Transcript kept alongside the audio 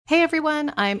Hey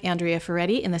everyone, I'm Andrea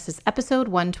Ferretti, and this is episode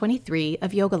 123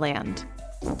 of Yogaland.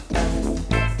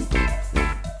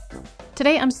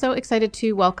 Today, I'm so excited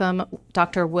to welcome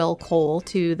Dr. Will Cole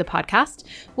to the podcast.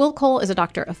 Will Cole is a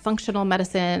doctor of functional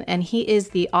medicine, and he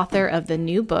is the author of the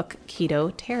new book,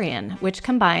 Ketotarian, which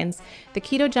combines the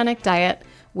ketogenic diet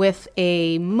with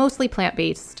a mostly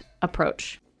plant-based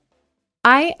approach.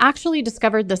 I actually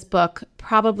discovered this book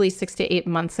probably 6 to 8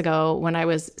 months ago when I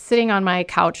was sitting on my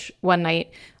couch one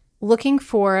night looking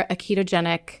for a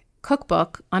ketogenic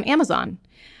cookbook on Amazon.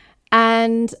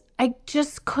 And I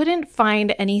just couldn't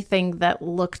find anything that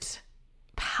looked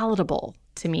palatable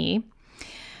to me.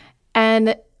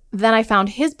 And then I found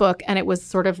his book, and it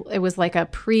was like a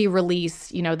pre-release,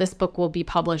 this book will be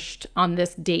published on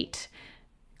this date.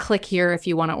 Click here if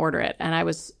you want to order it. And I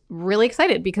was really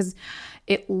excited because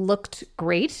it looked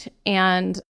great.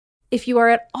 And if you are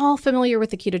at all familiar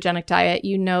with the ketogenic diet,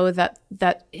 you know that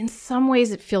in some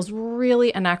ways it feels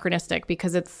really anachronistic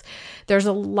because there's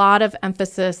a lot of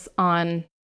emphasis on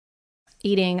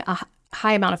eating a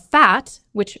high amount of fat,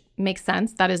 which makes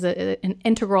sense. That is an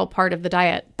integral part of the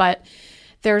diet. But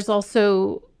there's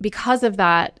also, because of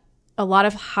that, a lot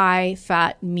of high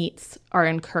fat meats are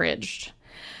encouraged.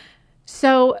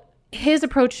 So his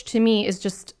approach to me is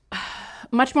just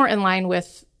much more in line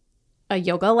with a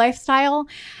yoga lifestyle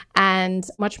and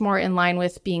much more in line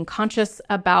with being conscious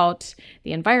about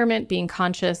the environment, being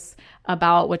conscious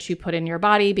about what you put in your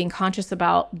body, being conscious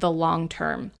about the long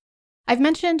term. I've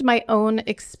mentioned my own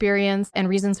experience and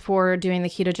reasons for doing the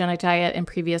ketogenic diet in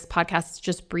previous podcasts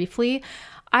just briefly.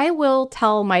 I will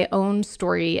tell my own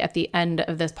story at the end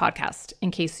of this podcast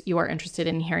in case you are interested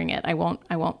in hearing it. I won't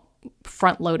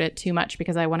front load it too much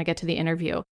because I want to get to the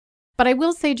interview. But I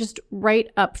will say just right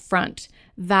up front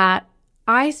that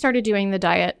I started doing the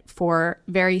diet for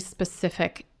very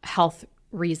specific health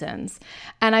reasons.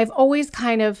 And I've always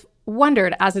kind of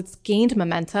wondered, as it's gained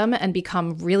momentum and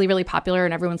become really, really popular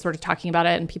and everyone's sort of talking about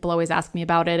it and people always ask me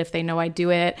about it if they know I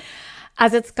do it,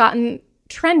 as it's gotten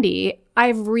trendy,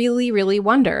 I've really, really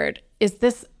wondered, is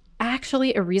this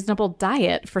actually a reasonable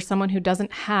diet for someone who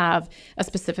doesn't have a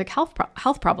specific health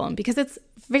problem? Because it's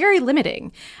very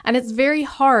limiting and it's very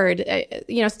hard.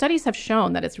 Studies have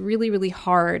shown that it's really, really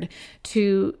hard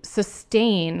to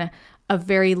sustain a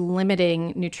very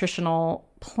limiting nutritional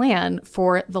plan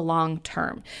for the long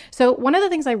term. So one of the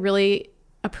things I really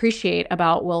appreciate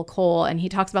about Will Cole, and he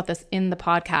talks about this in the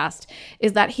podcast,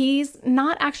 is that he's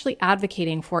not actually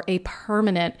advocating for a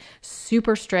permanent,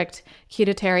 super strict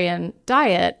ketotarian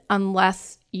diet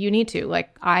unless you need to,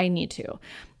 like I need to.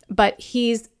 But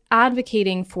he's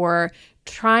advocating for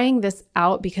trying this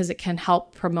out because it can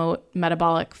help promote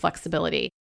metabolic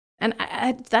flexibility. And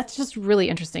that's just really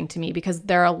interesting to me because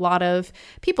there are a lot of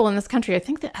people in this country. I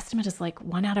think the estimate is like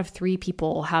 1 out of 3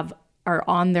 people are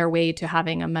on their way to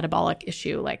having a metabolic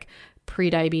issue like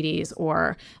prediabetes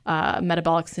or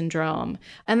metabolic syndrome.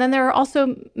 And then there are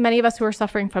also many of us who are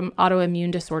suffering from autoimmune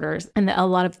disorders. And a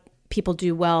lot of people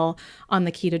do well on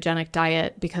the ketogenic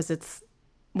diet because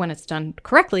when it's done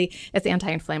correctly, it's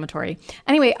anti-inflammatory.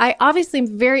 Anyway, I obviously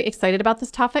am very excited about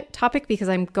this topic because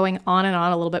I'm going on and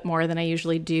on a little bit more than I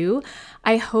usually do.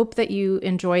 I hope that you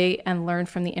enjoy and learn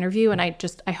from the interview, and I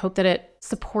hope that it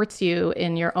supports you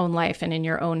in your own life and in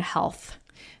your own health.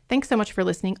 Thanks so much for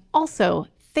listening. Also,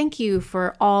 thank you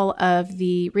for all of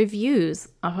the reviews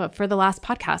for the last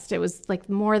podcast. It was like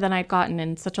more than I'd gotten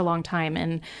in such a long time,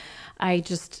 and I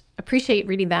just appreciate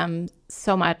reading them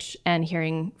so much and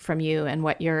hearing from you and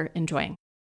what you're enjoying.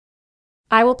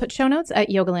 I will put show notes at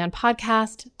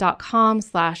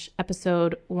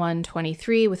yogalandpodcast.com/episode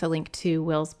 123 with a link to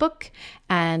Will's book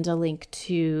and a link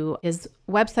to his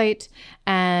website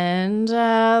and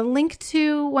a link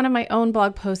to one of my own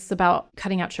blog posts about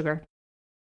cutting out sugar.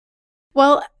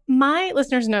 Well, my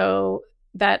listeners know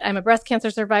that I'm a breast cancer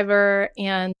survivor,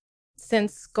 and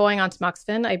since going on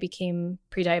tamoxifen, I became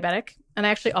pre-diabetic. And I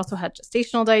actually also had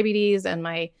gestational diabetes, and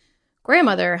my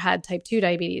grandmother had type 2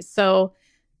 diabetes. So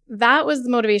that was the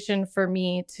motivation for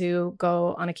me to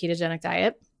go on a ketogenic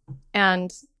diet.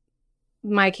 And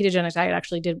my ketogenic diet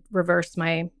actually did reverse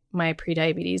my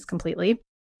pre-diabetes completely.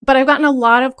 But I've gotten a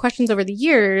lot of questions over the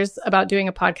years about doing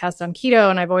a podcast on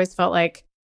keto, and I've always felt like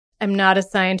I'm not a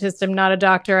scientist, I'm not a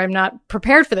doctor, I'm not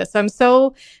prepared for this. So I'm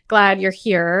so glad you're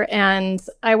here. And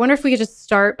I wonder if we could just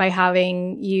start by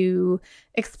having you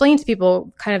explain to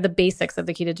people kind of the basics of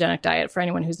the ketogenic diet for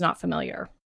anyone who's not familiar.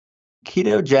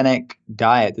 Ketogenic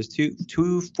diet, there's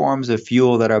two forms of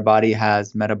fuel that our body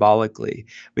has metabolically.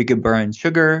 We could burn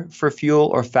sugar for fuel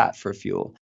or fat for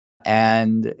fuel.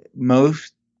 And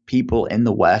most people in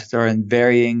the West are in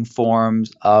varying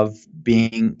forms of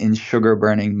being in sugar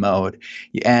burning mode,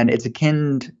 and it's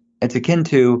akin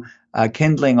to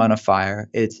kindling on a fire.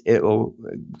 It will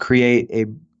create a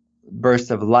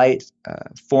burst of light,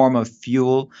 form of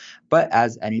fuel, but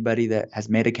as anybody that has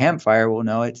made a campfire will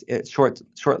know, it's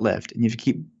short-lived, and you have to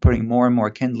keep putting more and more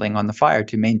kindling on the fire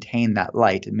to maintain that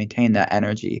light and maintain that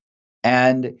energy.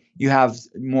 And you have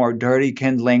more dirty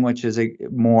kindling, which is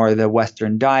more the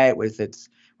Western diet with its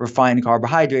refined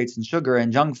carbohydrates and sugar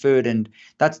and junk food, and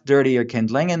that's dirtier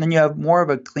kindling. And then you have more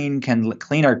of a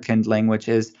cleaner kindling, which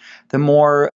is the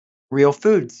more real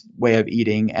foods way of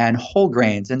eating, and whole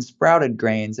grains and sprouted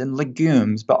grains and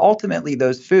legumes. But ultimately,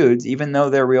 those foods, even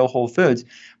though they're real whole foods,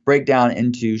 break down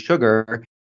into sugar,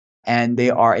 and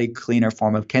they are a cleaner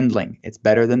form of kindling. It's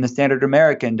better than the standard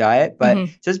American diet, but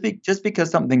just because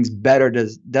something's better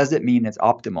doesn't mean it's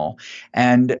optimal.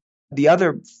 And the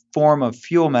other form of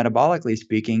fuel, metabolically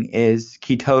speaking, is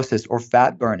ketosis or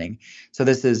fat burning. So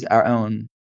this is our own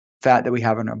fat that we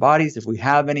have in our bodies, if we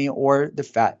have any, or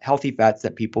the healthy fats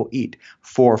that people eat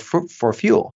for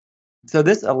fuel. So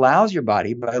this allows your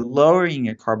body, by lowering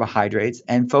your carbohydrates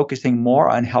and focusing more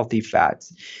on healthy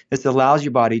fats, this allows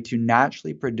your body to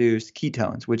naturally produce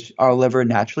ketones, which our liver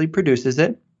naturally produces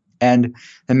it. And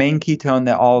the main ketone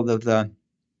that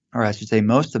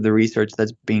most of the research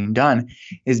that's being done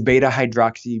is beta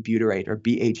hydroxybutyrate, or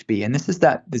BHB. And this is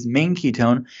this main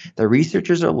ketone that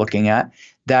researchers are looking at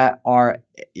that are,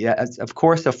 of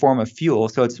course, a form of fuel.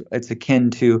 So it's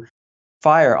akin to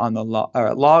fire on the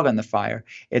log on the fire.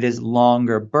 It is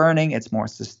longer burning. It's more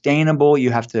sustainable.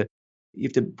 You have to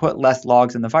put less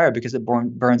logs in the fire because it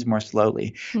burns more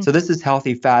slowly. So this is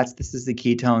healthy fats. This is the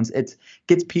ketones. It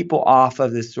gets people off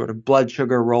of this sort of blood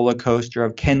sugar roller coaster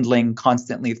of kindling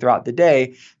constantly throughout the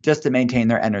day just to maintain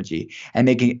their energy. And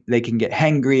they can get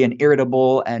hangry and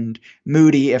irritable and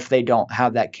moody if they don't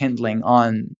have that kindling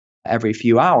on every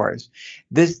few hours.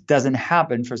 This doesn't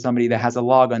happen for somebody that has a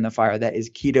log on the fire that is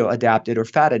keto adapted or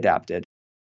fat adapted.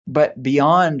 But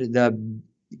beyond the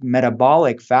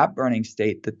metabolic fat burning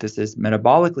state that this is,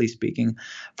 metabolically speaking,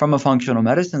 from a functional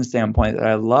medicine standpoint, that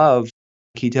I love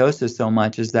ketosis so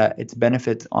much is that its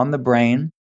benefits on the brain,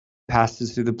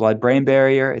 passes through the blood-brain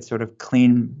barrier. It's sort of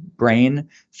clean brain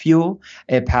fuel.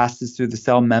 It passes through the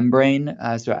cell membrane,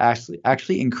 so it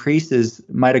actually increases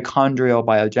mitochondrial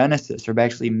biogenesis, or by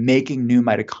actually making new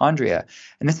mitochondria.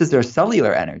 And this is their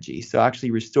cellular energy, so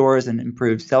actually restores and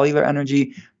improves cellular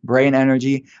energy, brain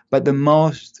energy. But the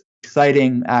most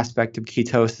exciting aspect of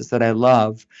ketosis that I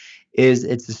love is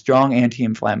it's a strong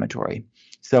anti-inflammatory.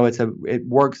 So it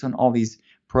works on all these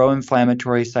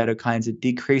pro-inflammatory cytokines. It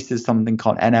decreases something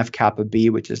called NF-kappa B,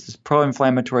 which is this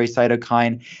pro-inflammatory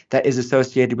cytokine that is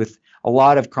associated with a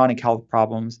lot of chronic health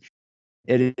problems.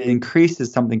 It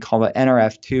increases something called the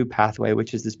NRF2 pathway,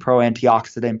 which is this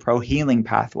pro-antioxidant, pro-healing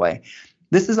pathway.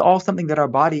 This is all something that our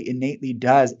body innately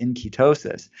does in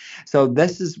ketosis. So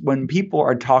this is when people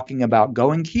are talking about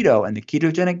going keto and the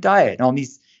ketogenic diet and all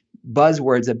these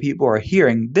buzzwords that people are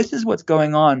hearing, this is what's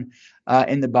going on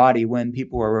in the body when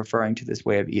people are referring to this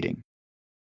way of eating.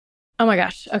 Oh my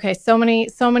gosh. Okay. So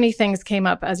many things came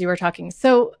up as you were talking.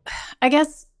 So I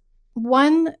guess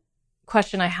one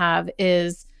question I have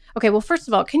is, okay, well, first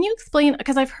of all, can you explain,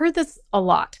 because I've heard this a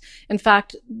lot. In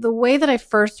fact, the way that I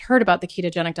first heard about the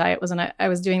ketogenic diet was when I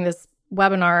was doing this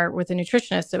webinar with a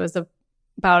nutritionist. It was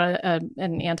about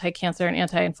an anti-cancer and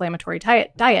anti-inflammatory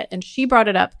diet. And she brought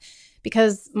it up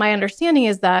because my understanding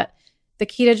is that the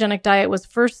ketogenic diet was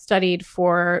first studied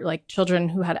for like children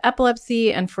who had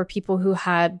epilepsy and for people who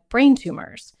had brain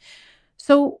tumors.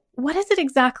 So what does it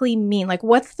exactly mean? Like,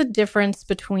 what's the difference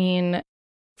between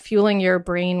fueling your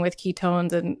brain with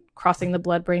ketones and crossing the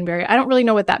blood-brain barrier? I don't really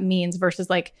know what that means versus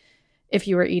like if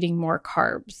you were eating more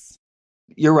carbs.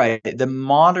 You're right. The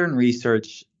modern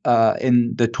research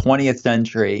in the 20th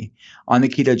century on the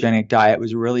ketogenic diet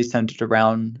was really centered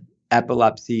around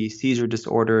epilepsy, seizure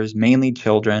disorders, mainly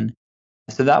children.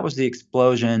 So that was the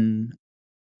explosion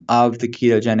of the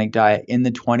ketogenic diet in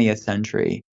the 20th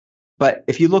century. But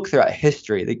if you look throughout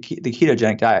history, the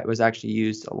ketogenic diet was actually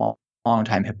used a long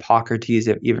time. Hippocrates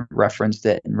even referenced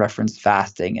it and referenced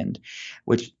fasting, and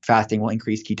which fasting will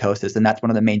increase ketosis. And that's one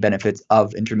of the main benefits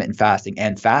of intermittent fasting.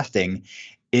 And fasting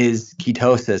is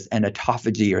ketosis and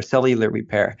autophagy, or cellular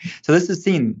repair. So this is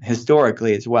seen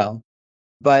historically as well.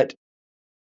 But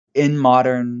in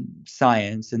modern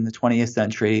science in the 20th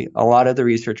century, a lot of the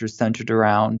research was centered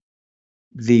around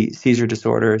the seizure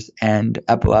disorders and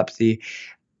epilepsy.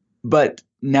 But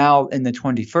now in the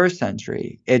 21st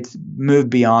century, it's moved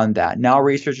beyond that. Now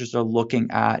researchers are looking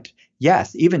at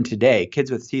yes, even today,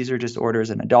 kids with seizure disorders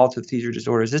and adults with seizure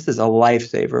disorders, this is a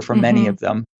lifesaver for many Mm-hmm. of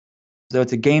them. So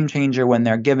it's a game changer when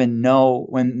they're given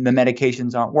when the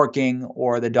medications aren't working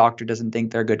or the doctor doesn't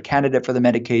think they're a good candidate for the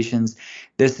medications.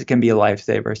 This can be a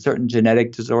lifesaver. Certain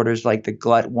genetic disorders like the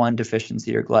GLUT1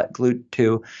 deficiency or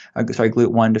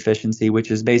GLUT1 deficiency, which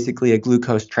is basically a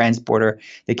glucose transporter.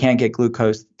 They can't get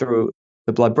glucose through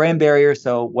the blood-brain barrier.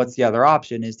 So what's the other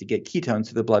option is to get ketones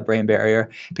through the blood-brain barrier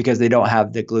because they don't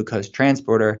have the glucose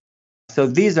transporter. So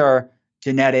these are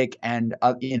genetic and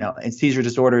and seizure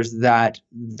disorders that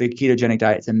the ketogenic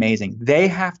diet is amazing. They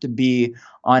have to be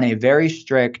on a very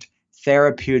strict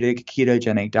therapeutic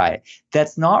ketogenic diet.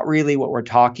 That's not really what we're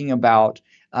talking about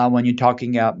when you're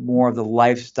talking about more of the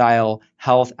lifestyle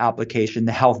health application,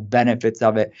 the health benefits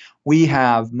of it.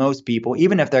 Most people,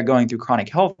 even if they're going through chronic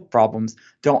health problems,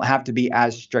 don't have to be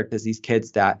as strict as these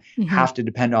kids that have to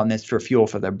depend on this for fuel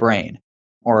for their brain,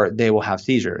 or they will have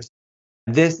seizures.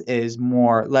 This is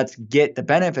more, let's get the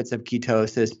benefits of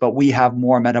ketosis, but we have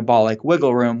more metabolic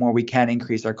wiggle room where we can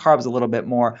increase our carbs a little bit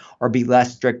more or be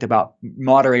less strict about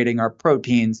moderating our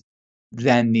proteins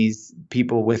than these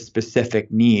people with specific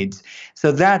needs.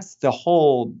 So that's the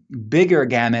whole bigger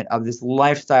gamut of this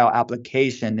lifestyle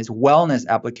application, this wellness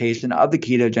application of the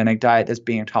ketogenic diet that's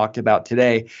being talked about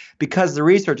today, because the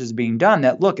research is being done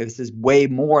that, look, this is way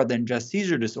more than just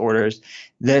seizure disorders.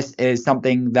 This is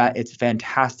something that it's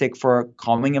fantastic for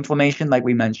calming inflammation, like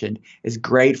we mentioned. It's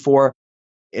great for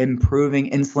improving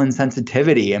insulin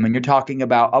sensitivity. I mean, you're talking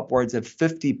about upwards of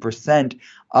 50%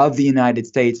 of the United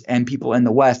States and people in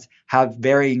the West have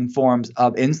varying forms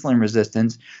of insulin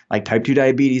resistance, like type 2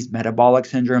 diabetes, metabolic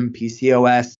syndrome,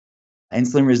 PCOS,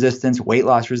 insulin resistance, weight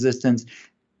loss resistance.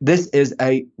 This is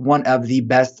one of the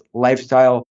best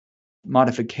lifestyle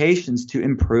modifications to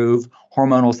improve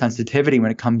hormonal sensitivity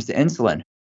when it comes to insulin.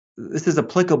 This is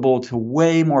applicable to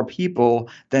way more people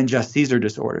than just seizure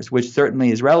disorders, which certainly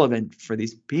is relevant for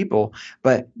these people.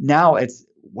 But now it's,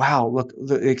 wow, look,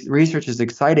 the research is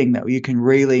exciting that you can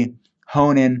really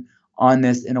hone in on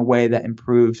this in a way that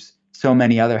improves so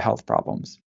many other health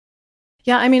problems.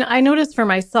 Yeah, I mean, I noticed for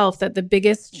myself that the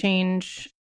biggest change,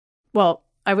 well,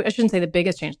 I shouldn't say the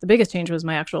biggest change. The biggest change was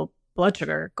my actual blood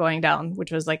sugar going down,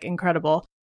 which was like incredible.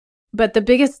 But the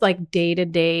biggest like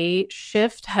day-to-day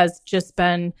shift has just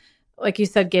been, like you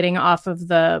said, getting off of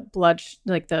the blood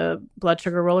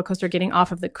sugar roller coaster, getting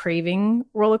off of the craving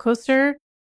roller coaster.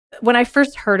 When I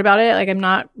first heard about it, like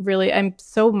I'm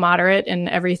so moderate in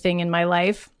everything in my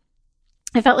life.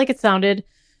 I felt like it sounded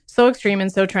so extreme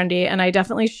and so trendy. And I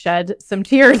definitely shed some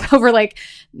tears over like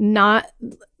not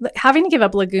having to give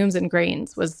up legumes and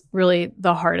grains was really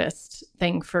the hardest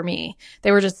thing for me.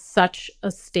 They were just such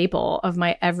a staple of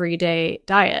my everyday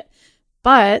diet.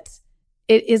 But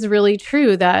it is really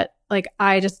true that like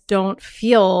I just don't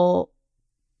feel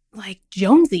like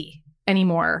Jonesy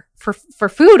anymore for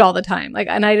food all the time. Like,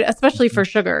 and I especially for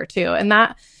sugar too. And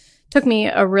that took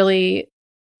me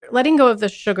letting go of the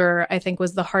sugar, I think,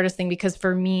 was the hardest thing because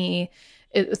for me,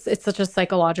 it's such a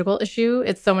psychological issue.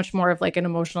 It's so much more of like an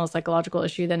emotional psychological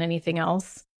issue than anything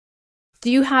else.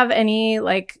 Do you have any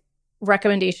like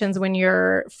recommendations when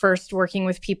you're first working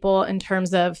with people in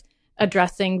terms of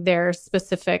addressing their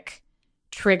specific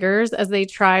triggers as they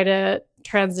try to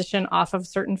transition off of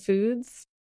certain foods?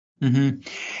 Mm-hmm.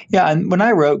 Yeah, and when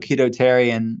I wrote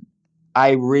Ketotarian,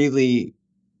 I really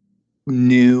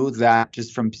knew that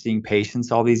just from seeing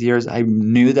patients all these years, I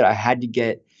knew that I had to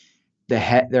get their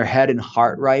head and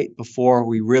heart right before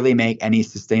we really make any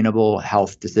sustainable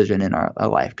health decision in our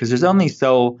life. Because there's only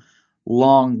so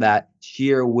long that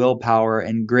sheer willpower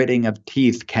and gritting of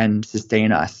teeth can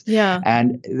sustain us. Yeah.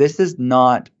 And this is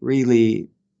not really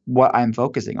what I'm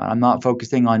focusing on. I'm not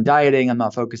focusing on dieting. I'm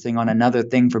not focusing on another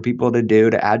thing for people to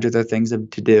do to add to their things to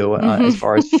do. As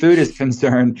far as food is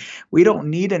concerned, we don't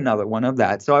need another one of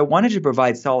that. So I wanted to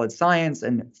provide solid science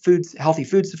and healthy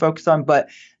foods to focus on, but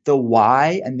the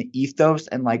why and the ethos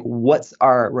and like what's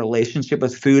our relationship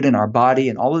with food and our body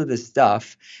and all of this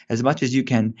stuff, as much as you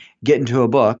can get into a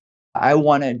book, I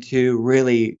wanted to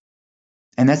really,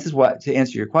 and this is what, to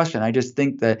answer your question, I just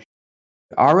think that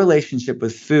our relationship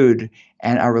with food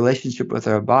and our relationship with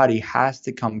our body has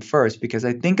to come first, because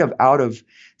I think out of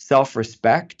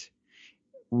self-respect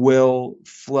will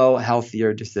flow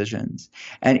healthier decisions.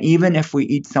 And even if we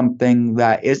eat something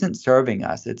that isn't serving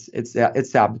us,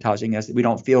 it's sabotaging us, we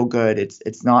don't feel good,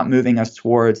 it's not moving us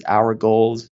towards our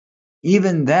goals,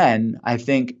 even then, I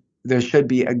think there should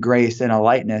be a grace and a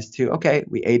lightness to, okay,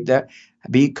 we ate that,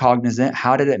 be cognizant.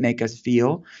 How did it make us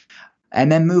feel?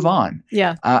 and then move on.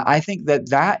 Yeah. I think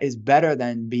that is better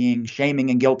than being shaming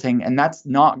and guilting, and that's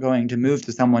not going to move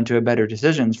to someone to a better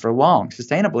decisions for long,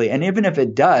 sustainably. And even if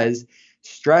it does,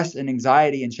 stress and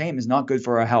anxiety and shame is not good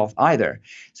for our health either.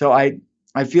 So I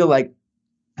feel like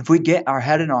if we get our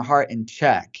head and our heart in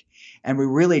check, and we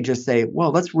really just say, well,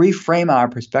 let's reframe our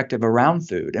perspective around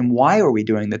food and why are we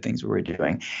doing the things we're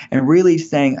doing? And really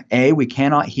saying, A, we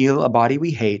cannot heal a body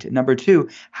we hate. Number two,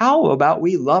 how about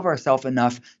we love ourselves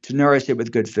enough to nourish it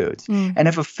with good foods? And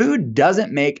if a food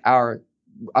doesn't make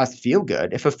us feel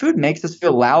good, if a food makes us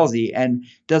feel lousy and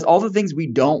does all the things we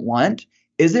don't want,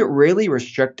 is it really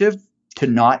restrictive to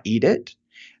not eat it?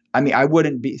 I mean, I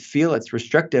wouldn't feel it's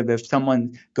restrictive if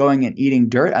someone's going and eating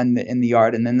dirt in the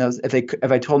yard, and then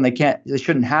if I told them they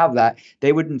shouldn't have that,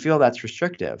 they wouldn't feel that's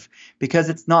restrictive because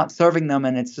it's not serving them,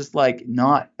 and it's just like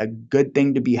not a good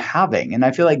thing to be having. And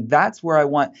I feel like that's where I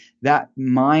want that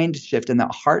mind shift and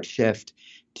that heart shift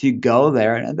to go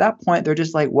there. And at that point, they're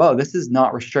just like, whoa, this is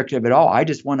not restrictive at all. I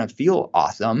just want to feel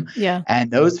awesome. Yeah. And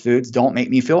those foods don't make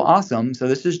me feel awesome. So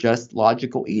this is just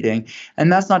logical eating. And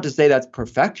that's not to say that's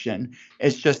perfection.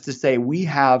 It's just to say we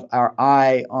have our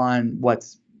eye on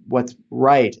what's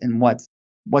right and what's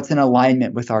in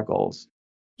alignment with our goals.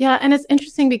 Yeah. And it's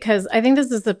interesting because I think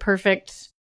this is the perfect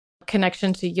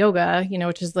connection to yoga,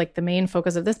 which is like the main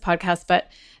focus of this podcast. But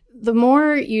the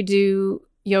more you do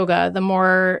yoga, the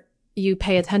more you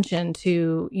pay attention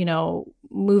to,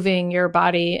 moving your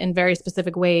body in very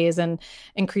specific ways and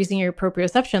increasing your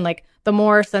proprioception, like the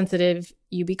more sensitive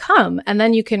you become. And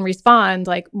then you can respond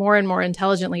like more and more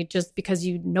intelligently just because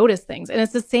you notice things. And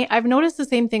it's the same. I've noticed the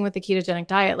same thing with the ketogenic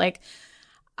diet. Like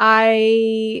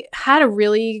I had a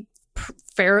really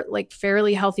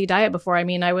fairly healthy diet before. I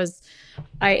mean, I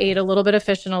ate a little bit of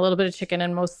fish and a little bit of chicken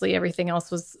and mostly everything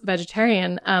else was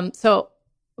vegetarian.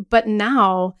 But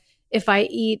now, if I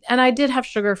eat, and I did have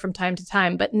sugar from time to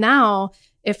time, but now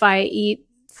if I eat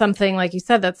something, like you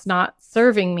said, that's not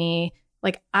serving me,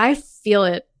 like I feel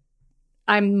it,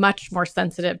 I'm much more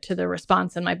sensitive to the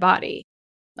response in my body.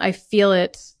 I feel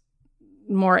it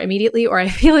more immediately, or I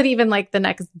feel it even like the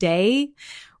next day,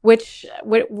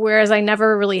 whereas I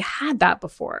never really had that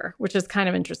before, which is kind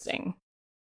of interesting.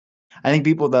 I think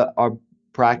people that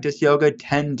practice yoga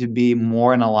tend to be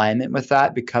more in alignment with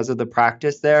that because of the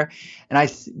practice there. And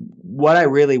what I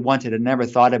really wanted, I never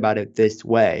thought about it this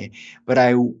way, but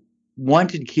I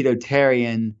wanted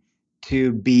Ketotarian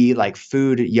to be like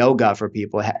food yoga for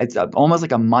people. It's almost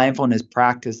like a mindfulness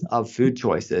practice of food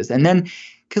choices. And then,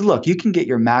 because look, you can get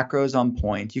your macros on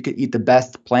point. You could eat the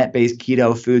best plant-based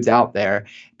keto foods out there,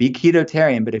 be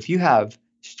Ketotarian. But if you have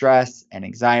stress and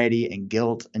anxiety and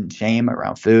guilt and shame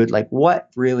around food, like what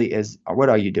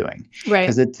are you doing? Right.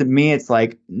 Because to me, it's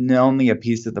like only a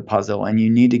piece of the puzzle, and you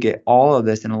need to get all of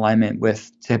this in alignment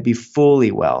to be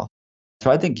fully well. So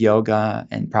I think yoga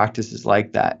and practices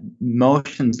like that,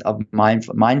 motions of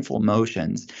mindful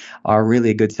motions, are really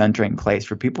a good centering place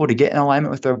for people to get in alignment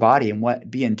with their body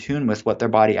and be in tune with what their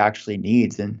body actually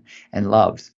needs and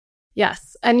loves.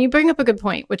 Yes. And you bring up a good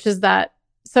point, which is that,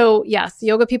 so yes,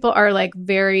 yoga people are like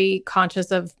very conscious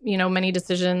of, many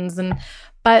decisions,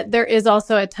 but there is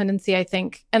also a tendency, I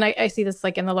think, and I see this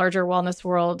like in the larger wellness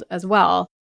world as well,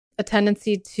 a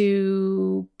tendency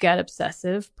to get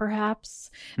obsessive,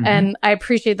 perhaps. Mm-hmm. And I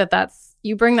appreciate that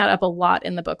you bring that up a lot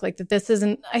in the book, like that this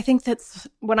isn't, I think that's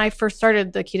when I first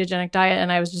started the ketogenic diet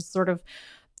and I was just sort of,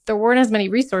 there weren't as many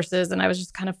resources and I was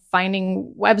just kind of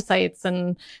finding websites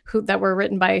and that were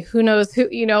written by who knows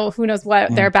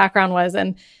what their background was.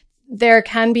 And there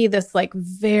can be this like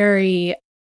very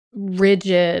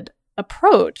rigid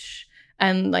approach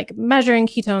and like measuring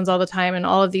ketones all the time and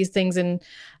all of these things. And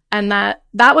that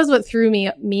was what threw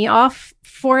me off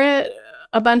for it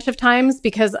a bunch of times,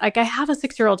 because like I have a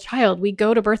 6-year-old child. We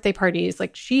go to birthday parties.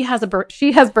 Like she has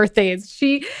birthdays.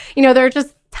 There are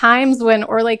just times when,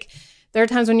 or like, there are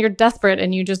times when you're desperate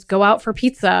and you just go out for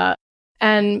pizza.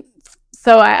 And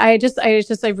so I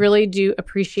really do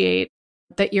appreciate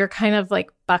that you're kind of like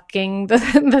bucking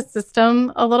the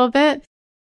system a little bit.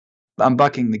 I'm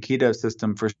bucking the keto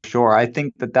system for sure. I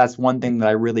think that that's one thing that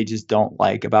I really just don't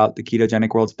like about the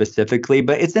ketogenic world specifically,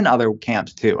 but it's in other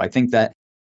camps too. I think that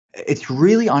it's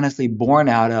really honestly born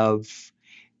out of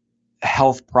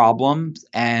health problems,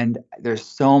 and there's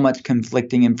so much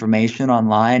conflicting information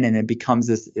online, and it becomes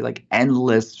this like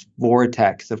endless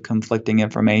vortex of conflicting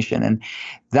information. And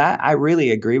That I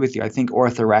really agree with you. I think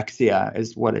orthorexia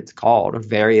is what it's called, or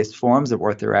various forms of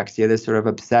orthorexia, this sort of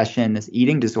obsession, this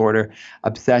eating disorder,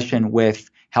 obsession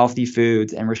with healthy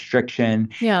foods and restriction.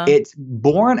 Yeah. It's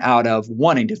born out of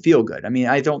wanting to feel good. I mean,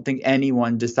 I don't think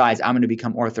anyone decides I'm going to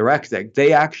become orthorexic.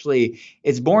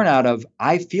 It's born out of,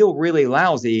 I feel really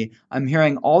lousy. I'm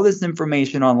hearing all this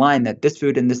information online that this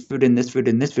food and this food and this food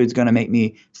and this food is going to make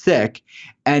me sick.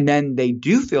 And then they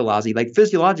do feel lousy. Like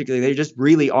physiologically, they just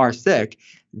really are sick.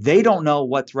 They don't know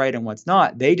what's right and what's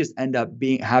not. They just end up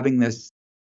having this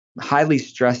highly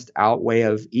stressed out way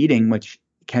of eating, which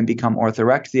can become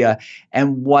orthorexia.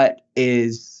 And what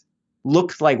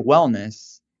looks like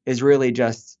wellness is really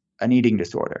just an eating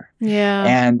disorder. Yeah.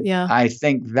 And yeah. I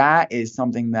think that is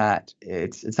something that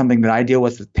it's something that I deal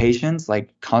with patients,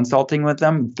 like consulting with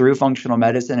them through functional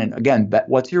medicine. And again,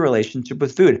 what's your relationship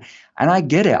with food? And I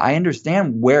get it. I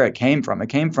understand where it came from. It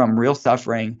came from real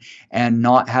suffering and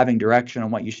not having direction on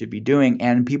what you should be doing.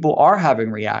 And people are having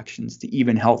reactions to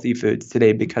even healthy foods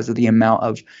today because of the amount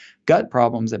of gut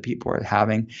problems that people are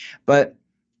having. But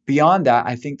beyond that,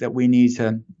 I think that we need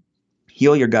to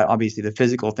heal your gut, obviously the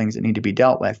physical things that need to be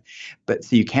dealt with, but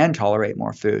so you can tolerate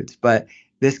more foods. But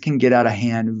this can get out of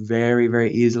hand very,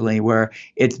 very easily, where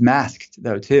it's masked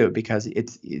though too, because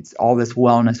it's all this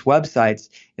wellness websites,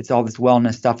 it's all this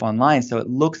wellness stuff online, so it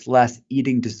looks less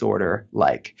eating disorder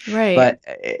like. Right. But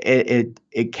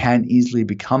it can easily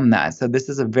become that. So this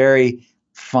is a very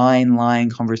fine line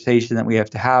conversation that we have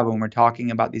to have when we're talking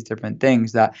about these different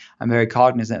things, that I'm very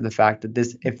cognizant of the fact that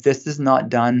if this is not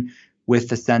done with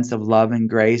the sense of love and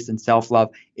grace and self-love,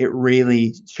 it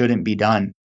really shouldn't be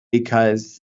done,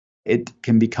 because it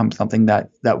can become something that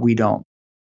we don't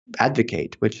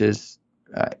advocate, which is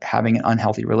having an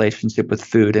unhealthy relationship with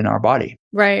food in our body.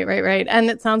 Right. And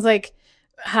it sounds like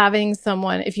having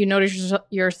someone, if you notice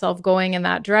yourself going in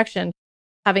that direction,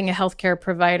 having a healthcare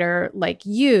provider like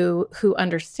you who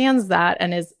understands that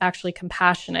and is actually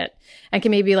compassionate and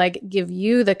can maybe like give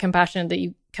you the compassion that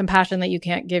you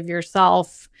can't give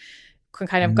yourself, can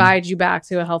kind of guide you back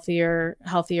to a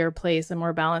healthier place, a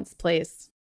more balanced place.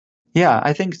 Yeah,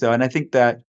 I think so. And I think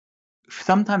that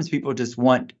sometimes people just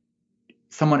want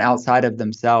someone outside of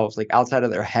themselves, like outside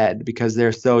of their head, because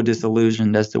they're so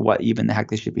disillusioned as to what even the heck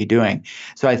they should be doing.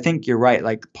 So I think you're right.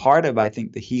 Like part of, I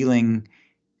think, the healing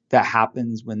that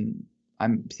happens when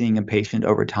I'm seeing a patient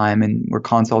over time and we're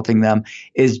consulting them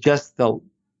is just the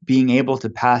being able to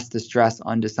pass the stress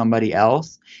onto somebody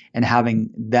else and having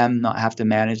them not have to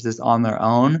manage this on their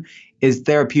own is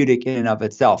therapeutic in and of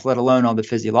itself, let alone all the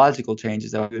physiological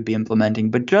changes that we would be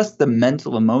implementing. But just the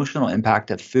mental, emotional impact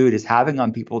that food is having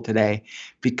on people today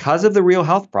because of the real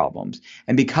health problems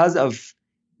and because of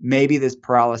maybe this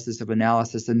paralysis of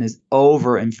analysis and this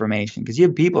over information. Because you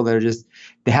have people that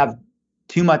they have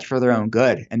too much for their own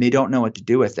good and they don't know what to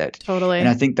do with it. Totally. And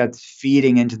I think that's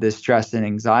feeding into this stress and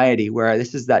anxiety, where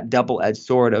this is that double-edged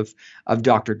sword of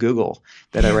Dr. Google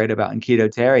that I write about in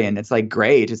Ketotarian. It's like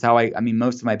great. It's how I mean,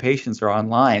 most of my patients are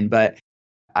online, but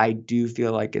I do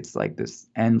feel like it's like this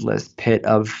endless pit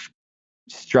of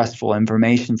stressful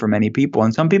information for many people.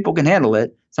 And some people can handle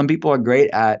it. Some people are great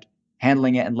at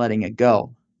handling it and letting it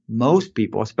go. Most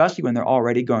people, especially when they're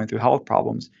already going through health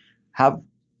problems, have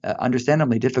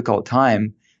understandably difficult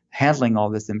time handling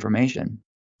all this information.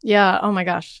 Yeah. Oh my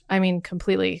gosh. I mean,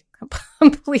 completely.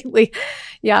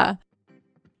 Yeah.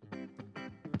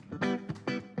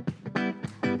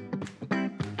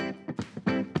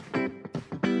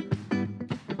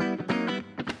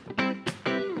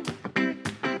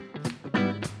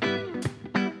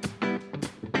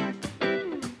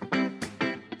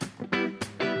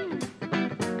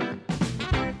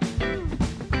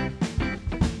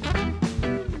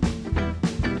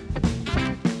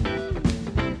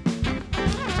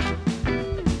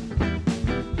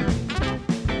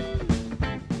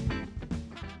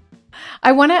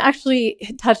 I want to actually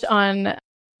touch on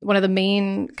one of the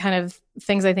main kind of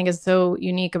things I think is so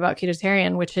unique about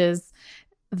Ketotarian, which is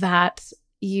that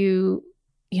you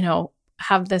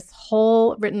have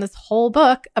written this whole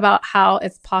book about how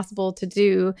it's possible to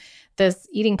do this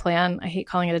eating plan. I hate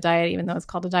calling it a diet, even though it's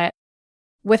called a diet,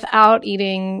 without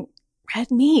eating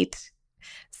red meat.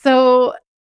 So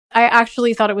I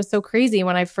actually thought it was so crazy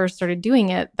when I first started doing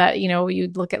it that,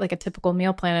 you'd look at like a typical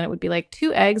meal plan and it would be like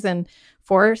 2 eggs and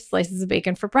 4 slices of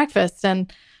bacon for breakfast.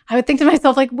 And I would think to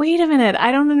myself, like, wait a minute,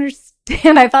 I don't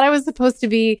understand. I thought I was supposed to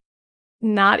be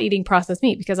not eating processed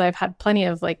meat, because I've had plenty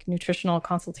of like nutritional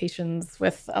consultations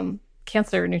with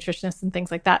cancer nutritionists and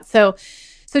things like that. So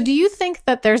do you think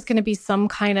that there's going to be some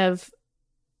kind of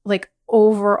like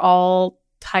overall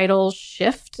tidal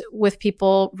shift with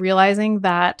people realizing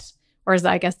that or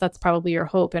I guess that's probably your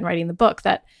hope in writing the book,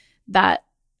 that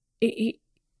in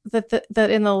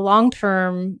the long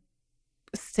term,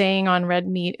 staying on red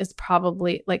meat is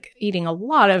probably like eating a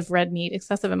lot of red meat,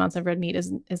 excessive amounts of red meat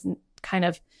is kind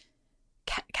of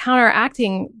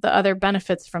counteracting the other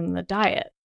benefits from the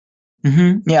diet.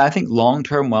 Yeah, I think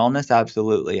long-term wellness,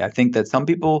 absolutely. I think that some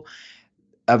people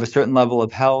of a certain level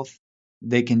of health,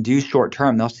 they can do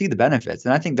short-term, they'll see the benefits.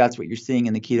 And I think that's what you're seeing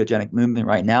in the ketogenic movement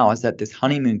right now, is that this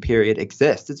honeymoon period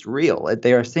exists. It's real.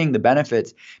 They are seeing the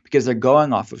benefits because they're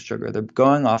going off of sugar, they're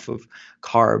going off of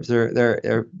carbs,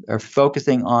 they're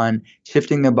focusing on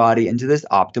shifting their body into this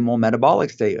optimal metabolic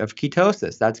state of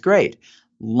ketosis. That's great.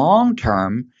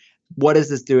 Long-term, what is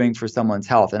this doing for someone's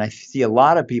health? And I see a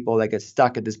lot of people that get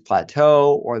stuck at this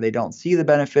plateau, or they don't see the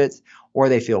benefits, or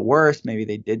they feel worse.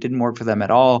 Maybe it didn't work for them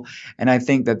at all. And I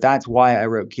think that that's why I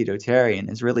wrote Ketotarian,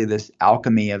 is really this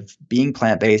alchemy of being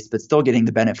plant-based, but still getting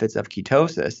the benefits of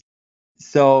ketosis.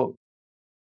 So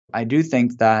I do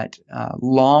think that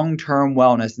long-term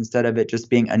wellness, instead of it just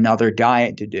being another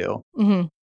diet to do,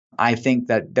 I think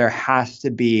that there has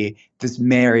to be this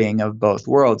marrying of both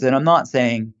worlds. And I'm not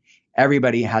saying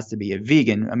everybody has to be a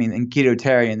vegan. I mean, in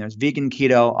Ketotarian, there's vegan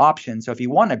keto options. So if you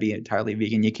want to be entirely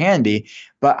vegan, you can be.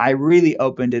 But I really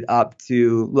opened it up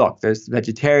to, look, there's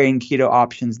vegetarian keto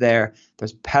options there.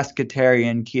 There's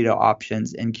pescatarian keto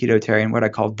options in Ketotarian, what I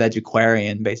call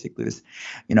vegetarian, basically this,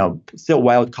 still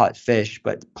wild-caught fish,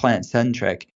 but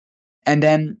plant-centric. And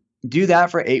then do that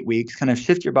for 8 weeks, kind of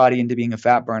shift your body into being a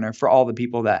fat burner for all the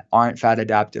people that aren't fat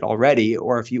adapted already.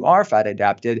 Or if you are fat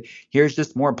adapted, here's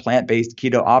just more plant-based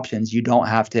keto options. You don't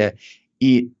have to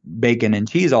eat bacon and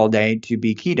cheese all day to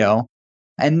be keto.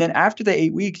 And then after the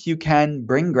 8 weeks, you can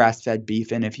bring grass-fed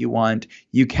beef in if you want.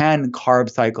 You can carb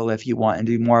cycle if you want and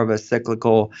do more of a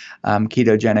cyclical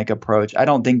ketogenic approach. I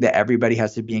don't think that everybody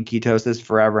has to be in ketosis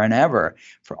forever and ever.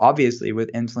 For obviously,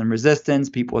 with insulin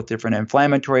resistance, people with different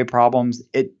inflammatory problems,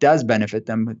 it does benefit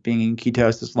them with being in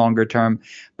ketosis longer term.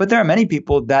 But there are many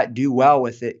people that do well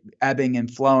with it ebbing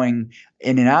and flowing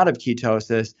in and out of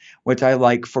ketosis, which I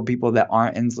like for people that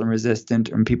aren't insulin resistant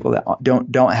and people that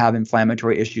don't have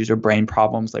inflammatory issues or brain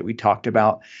problems like we talked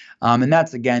about. And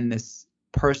that's, again, this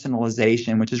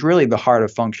personalization, which is really the heart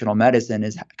of functional medicine,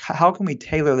 is how can we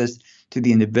tailor this to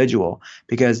the individual?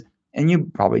 Because, and you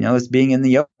probably know this being in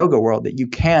the yoga world, that you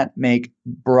can't make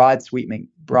broad sweeping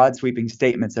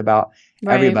statements about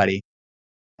everybody.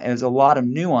 There's a lot of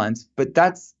nuance, but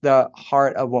that's the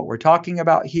heart of what we're talking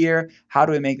about here. How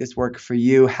do we make this work for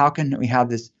you? How can we have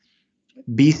this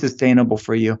be sustainable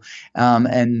for you?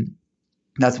 And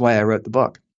that's why I wrote the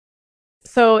book.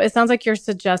 So it sounds like you're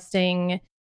suggesting,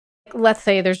 let's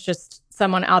say there's just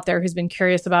someone out there who's been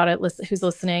curious about it, who's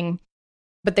listening,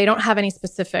 but they don't have any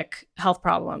specific health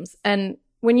problems. And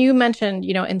when you mentioned,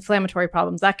 inflammatory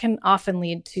problems, that can often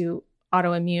lead to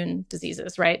autoimmune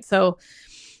diseases, right? So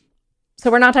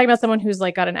we're not talking about someone who's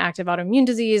like got an active autoimmune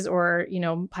disease or,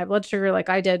 high blood sugar like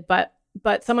I did, but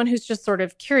someone who's just sort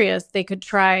of curious, they could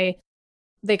try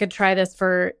this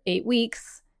for 8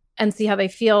 weeks and see how they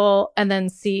feel, and then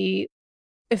see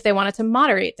if they wanted to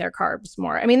moderate their carbs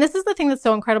more. I mean, this is the thing that's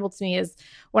so incredible to me, is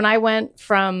when I had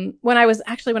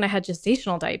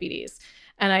gestational diabetes,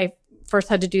 and I first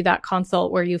had to do that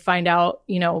consult where you find out,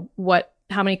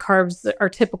 how many carbs are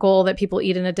typical that people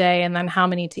eat in a day, and then how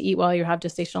many to eat while you have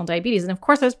gestational diabetes. And of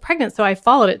course I was pregnant, so I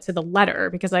followed it to the letter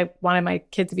because I wanted my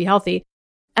kid to be healthy.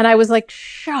 And I was like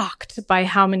shocked by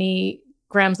how many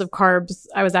grams of carbs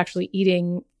I was actually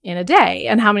eating in a day,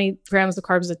 and how many grams of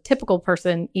carbs a typical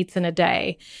person eats in a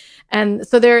day. And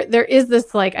so there is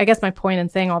this, like, I guess my point in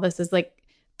saying all this is, like,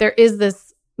 there is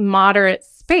this moderate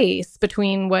space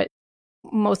between what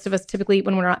most of us typically eat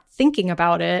when we're not thinking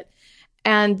about it,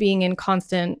 and being in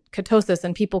constant ketosis.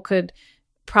 And people could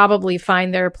probably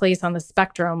find their place on the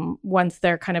spectrum once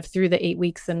they're kind of through the 8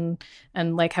 weeks and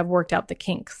like have worked out the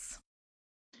kinks.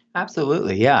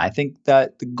 Absolutely. Yeah. I think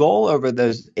that the goal over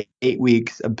those 8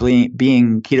 weeks of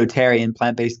being ketotarian,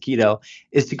 plant-based keto,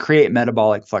 is to create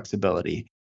metabolic flexibility.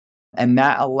 And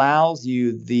that allows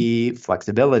you the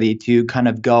flexibility to kind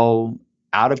of go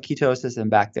out of ketosis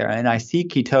and back there. And I see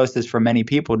ketosis for many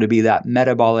people to be that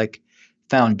metabolic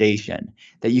foundation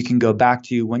that you can go back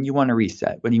to when you want to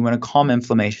reset, when you want to calm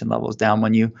inflammation levels down,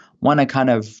 when you want to kind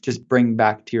of just bring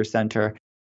back to your center.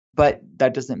 But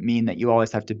that doesn't mean that you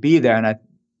always have to be there.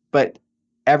 But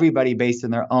everybody, based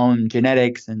on their own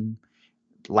genetics and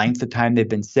length of time they've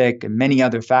been sick and many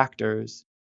other factors,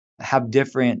 have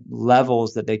different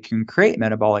levels that they can create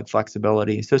metabolic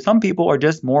flexibility. So some people are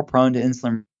just more prone to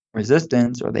insulin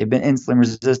resistance, or they've been insulin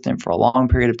resistant for a long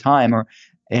period of time,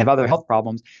 they have other health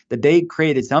problems, that they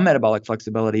created some metabolic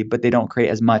flexibility, but they don't create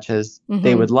as much as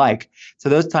they would like. So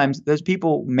those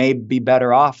people may be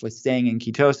better off with staying in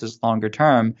ketosis longer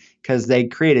term because they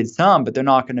created some, but they're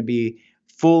not going to be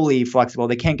fully flexible.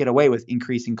 They can't get away with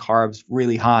increasing carbs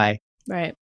really high.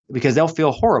 Right. Because they'll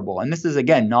feel horrible. And this is,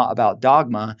 again, not about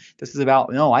dogma. This is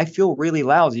about, no, I feel really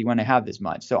lousy when I have this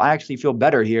much. So I actually feel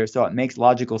better here. So it makes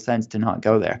logical sense to not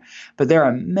go there. But there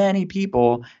are many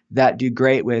people that do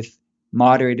great with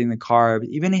moderating the carbs,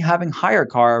 even having higher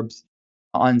carbs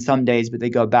on some days, but they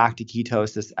go back to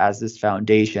ketosis as this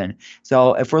foundation.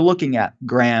 So if we're looking at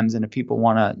grams and if people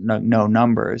want to know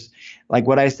numbers, like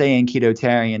what I say in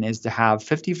Ketotarian is to have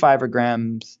 55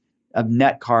 grams of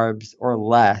net carbs or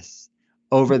less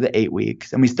over the 8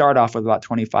 weeks. And we start off with about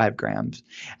 25 grams.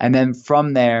 And then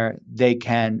from there, they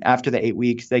can, after the 8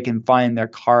 weeks, they can find their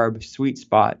carb sweet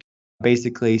spot,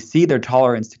 basically see their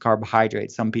tolerance to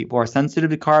carbohydrates. Some people are sensitive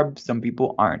to carbs, some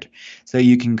people aren't. So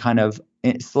you can kind of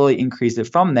slowly increase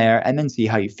it from there and then see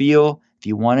how you feel. If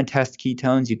you want to test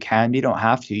ketones, you can. You don't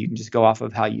have to. You can just go off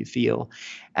of how you feel.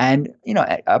 And,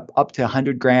 up to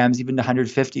 100 grams, even to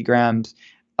 150 grams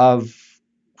of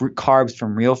carbs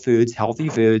from real foods, healthy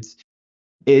foods,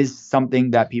 is something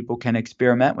that people can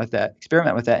experiment with it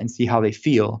and see how they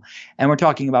feel. And we're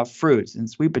talking about fruits and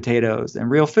sweet potatoes and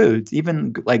real foods,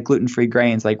 even like gluten-free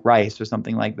grains like rice or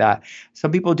something like that.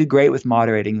 Some people do great with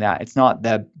moderating that. It's not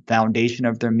the foundation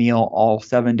of their meal all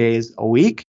 7 days a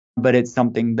week, but it's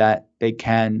something that they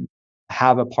can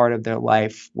have a part of their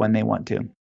life when they want to.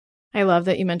 I love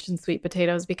that you mentioned sweet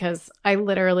potatoes because I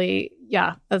literally,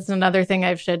 that's another thing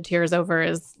I've shed tears over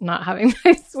is not having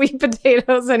my sweet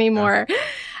potatoes anymore. Yeah.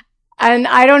 And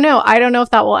I don't know if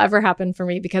that will ever happen for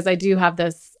me because I do have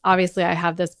this, obviously I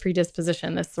have this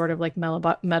predisposition, this sort of like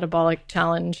metabolic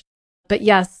challenge. But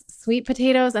yes, sweet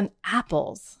potatoes and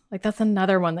apples. Like that's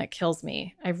another one that kills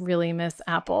me. I really miss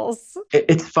apples.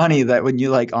 It's funny that when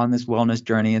you on this wellness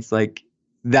journey, it's like,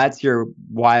 that's your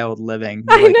wild living.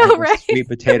 I know, right? Sweet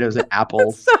potatoes and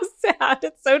apples. It's so sad.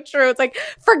 It's so true. It's like,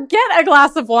 forget a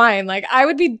glass of wine. Like, I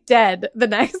would be dead the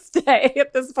next day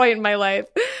at this point in my life.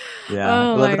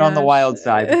 Yeah, living on the wild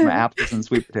side with my apples and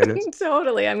sweet potatoes.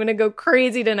 Totally. I'm going to go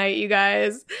crazy tonight, you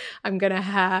guys. I'm going to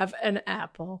have an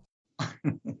apple.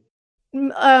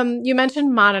 You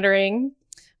mentioned monitoring.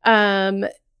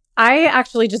 I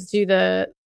actually just do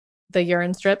the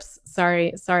urine strips.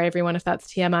 Sorry, everyone, if that's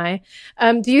TMI.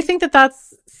 Do you think that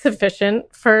that's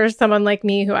sufficient for someone like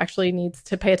me who actually needs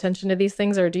to pay attention to these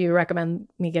things, or do you recommend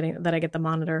I get the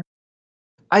monitor?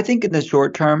 I think in the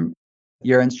short term,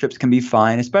 urine strips can be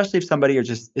fine, especially if somebody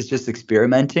is just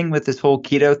experimenting with this whole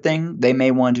keto thing. They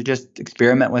may want to just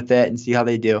experiment with it and see how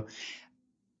they do.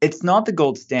 It's not the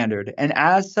gold standard. And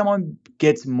as someone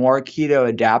gets more keto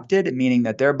adapted, meaning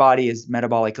that their body is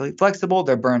metabolically flexible,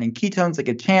 they're burning ketones like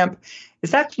a champ,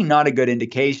 it's actually not a good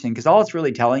indication because all it's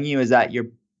really telling you is that you're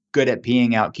good at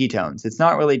peeing out ketones. It's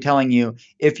not really telling you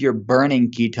if you're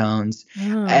burning ketones.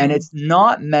 And it's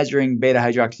not measuring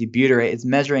beta-hydroxybutyrate. It's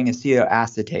measuring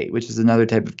acetoacetate, which is another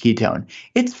type of ketone.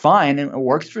 It's fine and it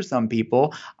works for some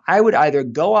people. I would either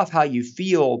go off how you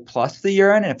feel plus the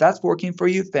urine, and if that's working for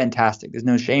you, fantastic. There's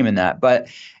no shame in that. But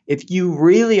if you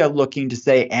really are looking to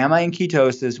say, am I in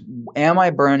ketosis? Am I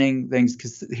burning things?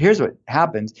 Because here's what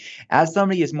happens. As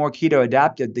somebody is more keto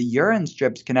adapted, the urine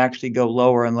strips can actually go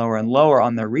lower and lower and lower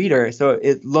on the reader. So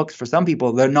it looks for some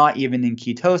people, they're not even in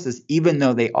ketosis, even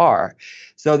though they are.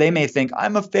 So they may think,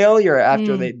 I'm a failure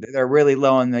after they're really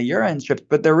low on the urine strips.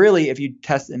 But they're really, if you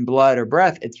test in blood or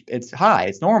breath, it's high.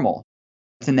 It's normal.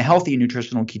 It's in the healthy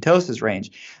nutritional ketosis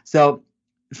range. So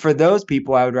for those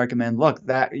people, I would recommend, look,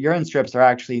 that urine strips are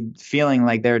actually feeling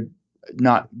like they're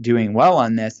not doing well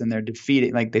on this and they're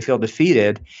defeated, like they feel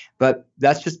defeated. But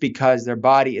that's just because their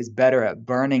body is better at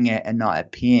burning it and not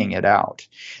at peeing it out.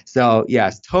 So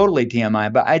yes, totally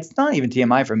TMI, but it's not even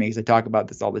TMI for me because I talk about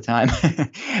this all the time.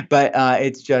 But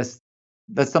it's just,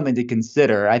 that's something to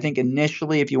consider. I think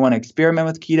initially, if you want to experiment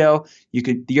with keto,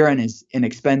 the urine is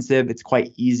inexpensive. It's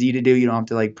quite easy to do. You don't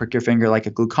have to prick your finger like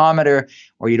a glucometer,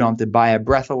 or you don't have to buy a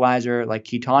breathalyzer like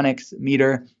Ketonix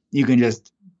meter. You can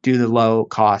just do the low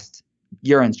cost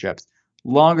urine strips.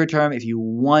 Longer term, if you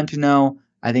want to know,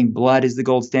 I think blood is the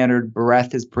gold standard.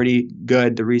 Breath is pretty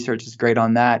good. The research is great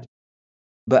on that.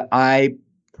 But I,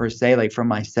 per se, for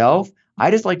myself, I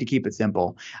just like to keep it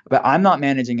simple, but I'm not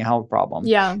managing a health problem.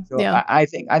 Yeah. So yeah. I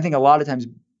think a lot of times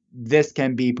this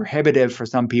can be prohibitive for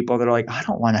some people that are like, I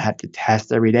don't want to have to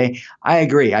test every day. I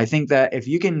agree. I think that if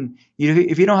you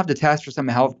don't have to test for some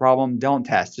health problem, don't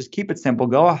test. Just keep it simple.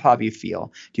 Go off how you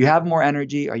feel. Do you have more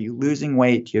energy? Are you losing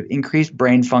weight? Do you have increased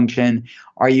brain function?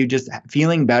 Are you just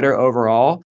feeling better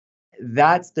overall?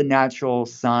 that's the natural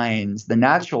signs, the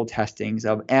natural testings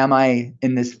of, am I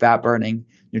in this fat burning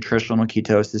nutritional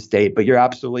ketosis state? But you're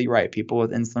absolutely right. People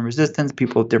with insulin resistance,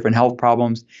 people with different health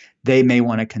problems, they may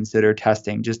want to consider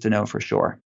testing just to know for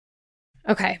sure.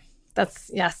 Okay.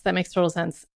 Yes, that makes total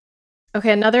sense.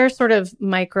 Okay. Another sort of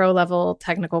micro level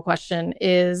technical question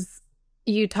is,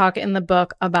 you talk in the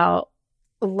book about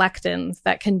lectins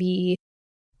that can be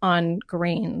on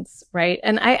grains, right?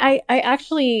 And I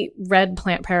actually read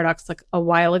Plant Paradox like a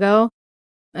while ago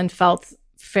and felt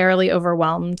fairly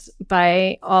overwhelmed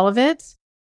by all of it.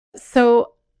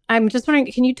 So I'm just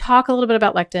wondering, can you talk a little bit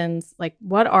about lectins? Like,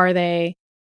 what are they?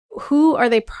 Who are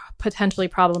they potentially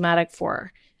problematic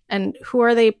for? And who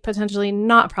are they potentially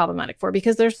not problematic for?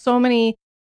 Because there's so many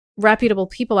reputable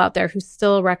people out there who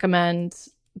still recommend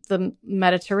the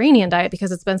Mediterranean diet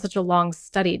because it's been such a long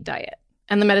studied diet.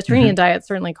 And the Mediterranean diet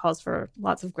certainly calls for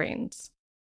lots of grains.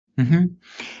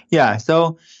 Yeah.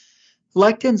 So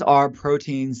lectins are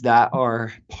proteins that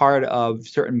are part of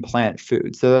certain plant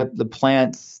foods. So the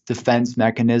plant's defense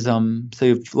mechanism. So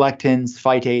you have lectins,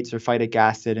 phytates, or phytic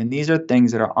acid, and these are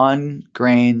things that are on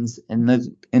grains, in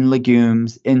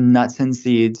legumes, in nuts and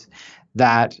seeds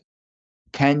that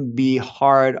can be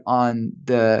hard on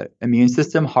the immune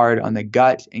system, hard on the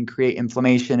gut, and create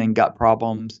inflammation and gut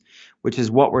problems, which is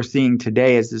what we're seeing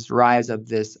today, is this rise of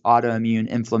this autoimmune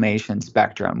inflammation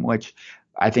spectrum, which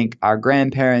I think our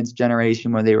grandparents'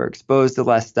 generation, where they were exposed to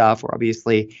less stuff, or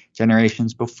obviously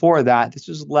generations before that, this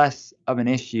was less of an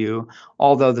issue,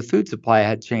 although the food supply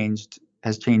has changed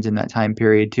in that time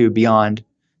period too, beyond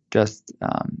just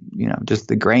just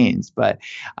the grains. But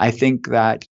I think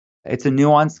that it's a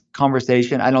nuanced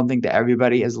conversation. I don't think that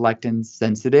everybody is lectin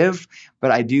sensitive, but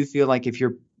I do feel like if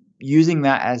you're using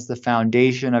that as the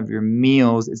foundation of your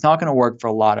meals, it's not going to work for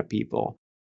a lot of people.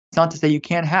 It's not to say you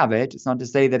can't have it. It's not to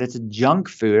say that it's a junk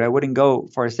food. I wouldn't go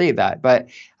far to say that. But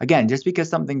again, just because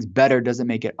something's better doesn't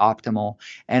make it optimal.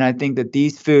 And I think that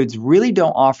these foods really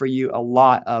don't offer you a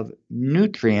lot of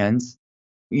nutrients.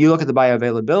 You look at the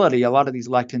bioavailability, a lot of these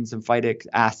lectins and phytic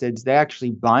acids, they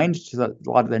actually bind to a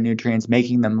lot of the nutrients,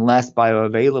 making them less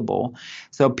bioavailable.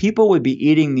 So people would be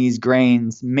eating these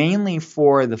grains mainly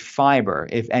for the fiber,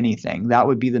 if anything. That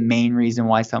would be the main reason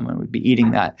why someone would be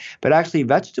eating that. But actually,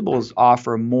 vegetables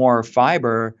offer more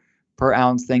fiber per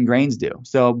ounce than grains do.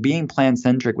 So being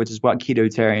plant-centric, which is what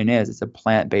ketotarian is, it's a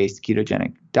plant-based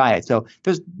ketogenic diet. So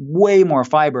there's way more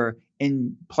fiber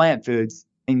in plant foods,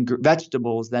 in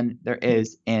vegetables, than there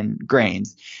is in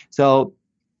grains. So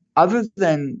other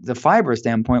than the fiber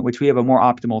standpoint, which we have a more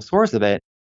optimal source of it,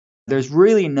 there's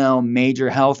really no major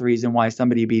health reason why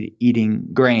somebody be eating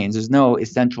grains. There's no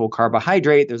essential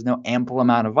carbohydrate. There's no ample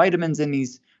amount of vitamins in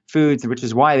these foods, which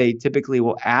is why they typically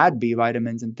will add B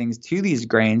vitamins and things to these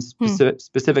grains,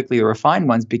 specifically the refined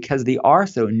ones, because they are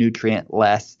so nutrient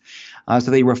less.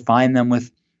 So they refine them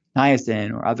with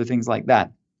niacin or other things like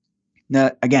that.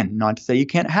 Now, again, not to say you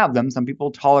can't have them. Some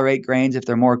people tolerate grains if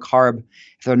they're not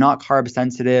carb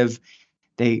sensitive.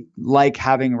 They like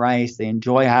having rice. They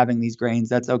enjoy having these grains.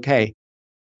 That's okay.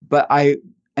 And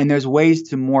there's ways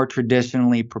to more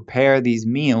traditionally prepare these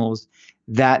meals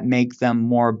that make them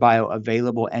more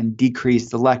bioavailable and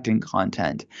decrease the lectin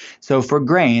content. So for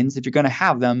grains, if you're going to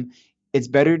have them, it's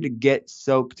better to get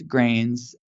soaked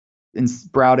grains and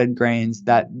sprouted grains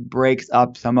that breaks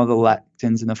up some of the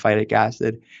lectins and the phytic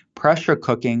acid. Pressure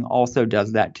cooking also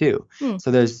does that too. So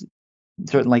there's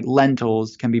certain, like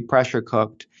lentils can be pressure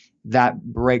cooked, that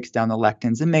breaks down the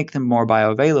lectins and make them more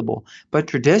bioavailable. But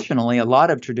traditionally, a lot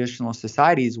of traditional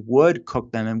societies would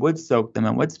cook them and would soak them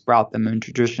and would sprout them and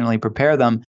traditionally prepare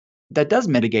them. That does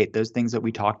mitigate those things that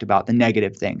we talked about, the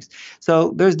negative things.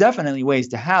 So there's definitely ways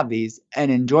to have these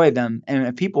and enjoy them. And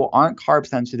if people aren't carb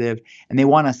sensitive and they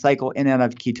want to cycle in and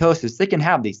out of ketosis, they can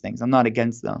have these things. I'm not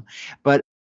against them. But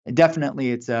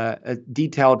definitely it's a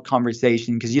detailed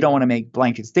conversation, because you don't want to make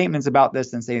blanket statements about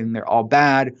this and saying they're all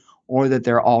bad or that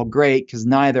they're all great, because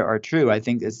neither are true. I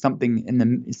think it's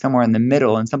something somewhere in the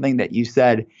middle, and something that you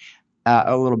said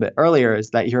a little bit earlier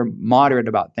is that you're moderate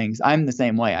about things. I'm the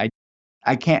same way.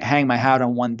 I can't hang my hat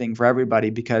on one thing for everybody,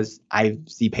 because I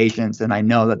see patients and I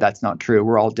know that that's not true.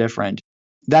 We're all different.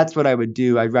 That's what I would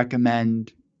do. I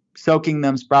recommend soaking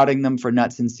them, sprouting them for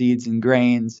nuts and seeds and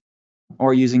grains,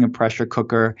 or using a pressure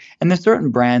cooker. And there's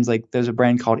certain brands, like there's a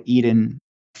brand called Eden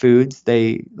Foods.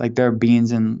 They like their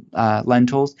beans and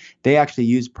lentils. They actually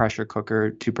use pressure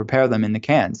cooker to prepare them in the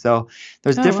can. So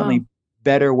there's definitely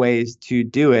better ways to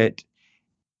do it.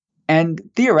 And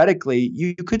theoretically,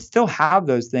 you could still have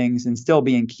those things and still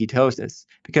be in ketosis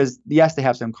because, yes, they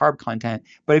have some carb content,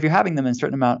 but if you're having them in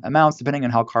certain amounts, depending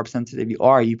on how carb sensitive you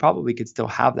are, you probably could still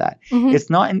have that. Mm-hmm. It's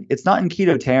not in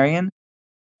Ketotarian,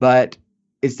 but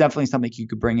it's definitely something you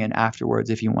could bring in afterwards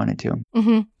if you wanted to.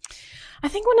 Mm-hmm. I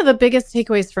think one of the biggest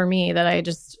takeaways for me that I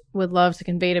just would love to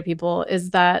convey to people is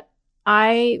that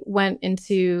I went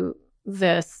into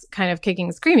this kind of kicking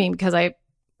and screaming because I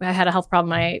had a health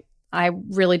problem. I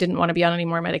really didn't want to be on any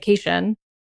more medication.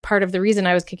 Part of the reason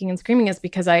I was kicking and screaming is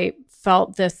because I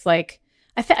felt this like,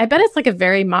 I bet it's like a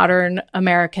very modern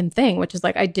American thing, which is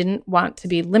like, I didn't want to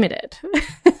be limited.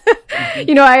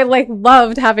 You know, I like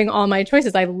loved having all my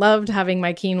choices. I loved having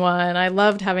my quinoa and I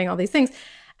loved having all these things.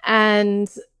 And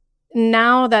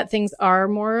now that things are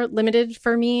more limited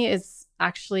for me, it's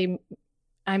actually,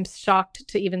 I'm shocked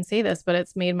to even say this, but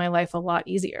it's made my life a lot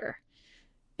easier.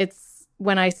 It's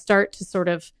when I start to sort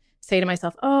of say to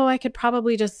myself, oh, I could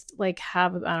probably just like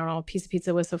have, I don't know, a piece of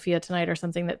pizza with Sophia tonight or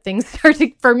something, that things start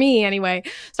to, for me anyway,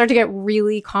 start to get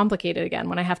really complicated again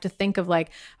when I have to think of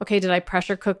like, okay, did I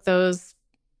pressure cook those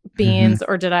beans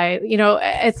or did I, you know,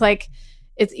 it's like,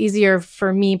 it's easier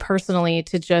for me personally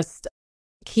to just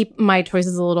keep my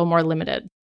choices a little more limited.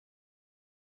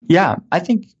 Yeah, I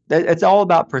think that it's all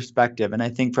about perspective. And I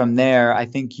think from there, I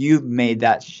think you've made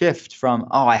that shift from,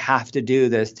 oh, I have to do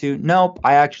this to, nope,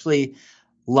 I actually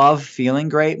love feeling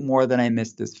great more than I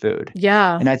miss this food.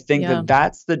 Yeah. And I think that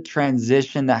that's the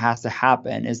transition that has to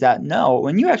happen, is that no,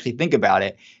 when you actually think about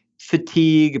it,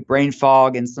 fatigue, brain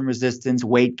fog, insulin resistance,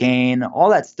 weight gain,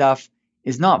 all that stuff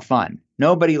is not fun.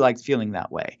 Nobody likes feeling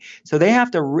that way. So they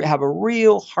have to have a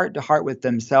real heart to heart with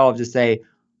themselves to say,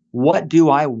 what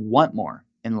do I want more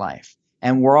in life?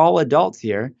 And we're all adults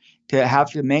here to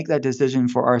have to make that decision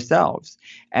for ourselves.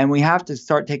 And we have to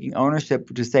start taking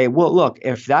ownership to say, well, look,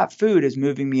 if that food is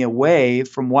moving me away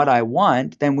from what I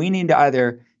want, then we need to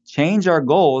either change our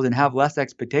goals and have less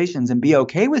expectations and be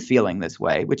okay with feeling this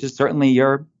way, which is certainly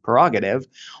your prerogative,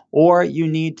 or you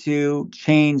need to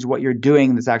change what you're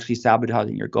doing that's actually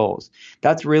sabotaging your goals.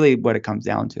 That's really what it comes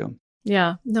down to.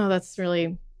 Yeah, no, that's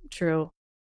really true.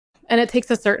 And it takes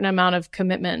a certain amount of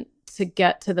commitment to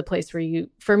get to the place where you,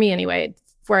 for me anyway,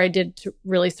 where I did to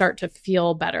really start to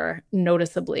feel better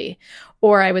noticeably.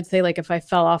 Or I would say like if I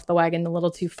fell off the wagon a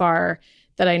little too far,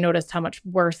 that I noticed how much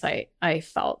worse I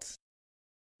felt.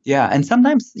 Yeah. And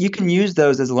sometimes you can use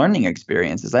those as learning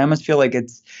experiences. I almost feel like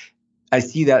I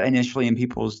see that initially in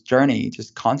people's journey,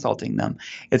 just consulting them.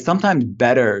 It's sometimes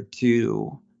better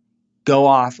to go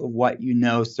off of what you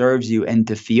know serves you and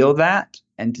to feel that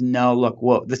and to know, look,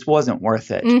 well, this wasn't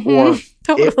worth it. Or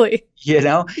totally.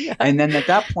 Yeah. And then at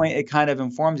that point, it kind of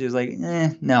informs you. It's like,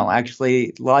 no,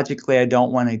 actually, logically, I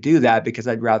don't want to do that because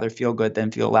I'd rather feel good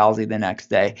than feel lousy the next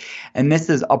day. And this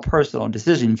is a personal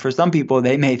decision. For some people,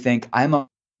 they may think I'm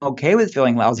okay with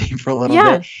feeling lousy for a little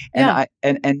bit. And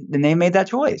and they made that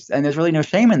choice. And there's really no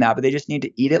shame in that, but they just need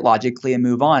to eat it logically and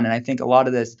move on. And I think a lot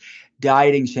of this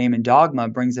dieting shame and dogma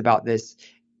brings about this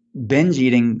binge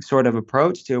eating sort of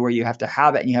approach to where you have to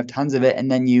have it and you have tons of it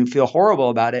and then you feel horrible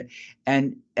about it.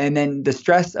 And then the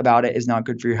stress about it is not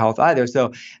good for your health either.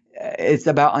 So it's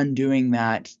about undoing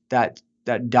that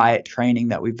diet training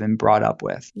that we've been brought up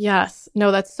with. Yes.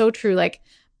 No, that's so true. Like,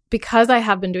 because I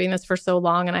have been doing this for so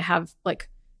long and I have like,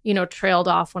 you know, trailed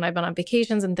off when I've been on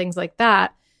vacations and things like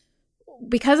that,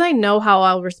 because I know how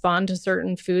I'll respond to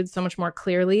certain foods so much more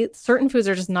clearly, certain foods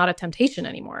are just not a temptation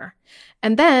anymore.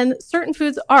 And then certain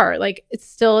foods are, like, it's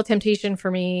still a temptation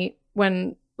for me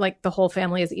when like the whole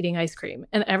family is eating ice cream.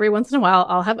 And every once in a while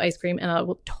I'll have ice cream and I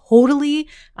will totally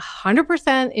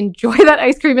 100% enjoy that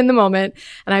ice cream in the moment.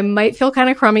 And I might feel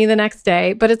kind of crummy the next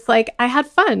day, but it's like, I had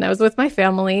fun. I was with my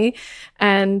family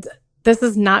and this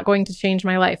is not going to change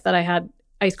my life that I had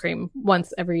ice cream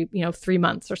once every, 3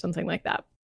 months or something like that.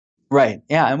 Right.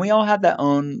 Yeah. And we all have that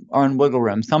own wiggle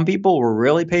room. Some people will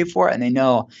really pay for it and they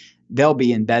know they'll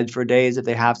be in bed for days if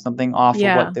they have something off of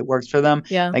what that works for them.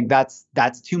 Yeah. Like that's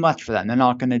too much for them. They're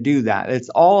not going to do that. It's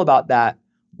all about that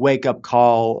wake up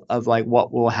call of like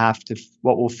what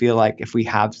we'll feel like if we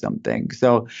have something.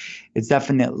 So it's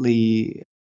definitely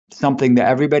something that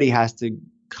everybody has to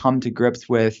come to grips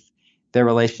with, their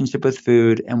relationship with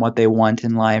food and what they want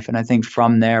in life. And I think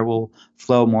from there will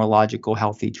flow more logical,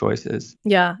 healthy choices.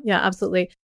 Yeah,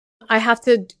 absolutely. I have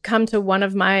to come to one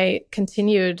of my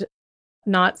continued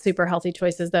not super healthy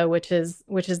choices though, which is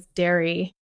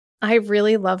dairy. I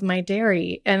really love my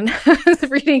dairy. And I was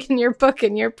reading in your book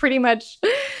and it's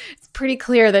pretty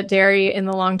clear that dairy in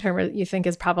the long term you think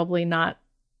is probably not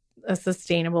a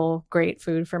sustainable, great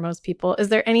food for most people. Is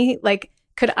there any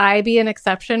Could I be an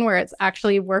exception where it's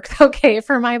actually works okay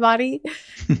for my body?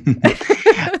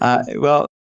 Well,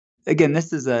 again,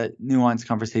 this is a nuanced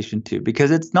conversation too, because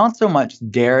it's not so much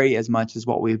dairy as much as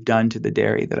what we've done to the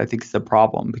dairy that I think is the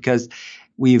problem. Because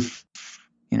we've,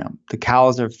 the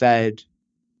cows are fed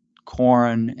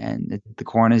corn, and the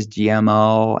corn is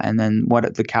GMO, and then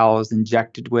what the cow is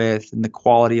injected with, and the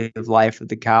quality of life of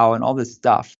the cow, and all this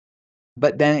stuff.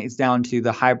 But then it's down to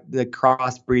the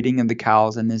crossbreeding of the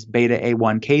cows and this beta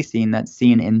A1 casein that's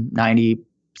seen in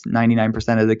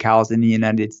 99% of the cows in the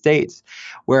United States,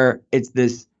 where it's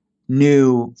this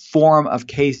new form of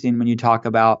casein when you talk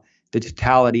about the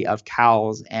totality of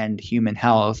cows and human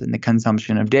health and the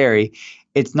consumption of dairy.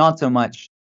 It's not so much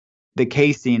the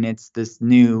casein, it's this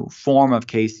new form of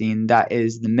casein that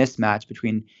is the mismatch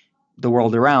between the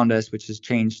world around us, which has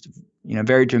changed,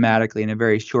 very dramatically in a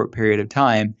very short period of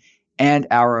time, and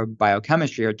our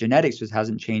biochemistry, our genetics just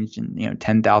hasn't changed in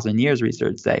 10,000 years.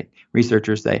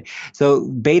 Researchers say.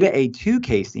 So beta A2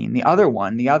 casein,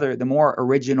 the more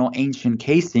original ancient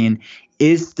casein,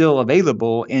 is still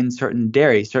available in certain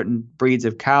dairy, certain breeds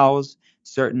of cows,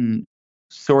 certain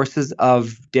sources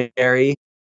of dairy.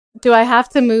 Do I have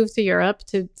to move to Europe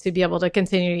to be able to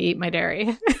continue to eat my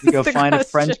dairy? You go find a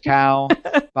French cow,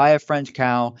 buy a French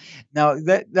cow. Now,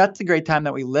 that's a great time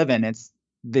that we live in. It's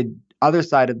the other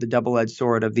side of the double-edged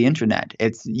sword of the internet.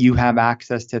 It's you have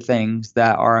access to things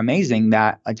that are amazing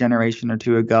that a generation or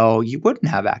two ago you wouldn't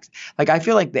have access. Like, I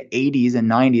feel like the 80s and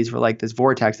 90s were like this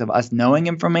vortex of us knowing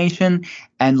information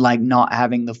and like not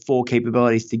having the full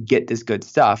capabilities to get this good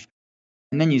stuff.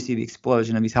 And then you see the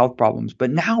explosion of these health problems.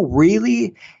 But now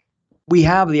really we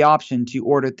have the option to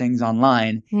order things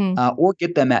online or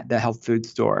get them at the health food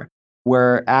store,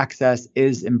 where access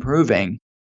is improving.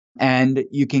 And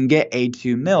you can get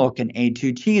A2 milk and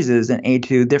A2 cheeses and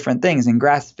A2 different things and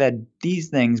grass-fed these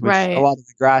things, which a lot of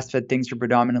the grass-fed things are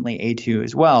predominantly A2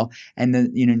 as well. And the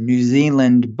New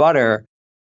Zealand butter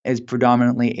is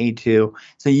predominantly A2.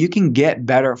 So you can get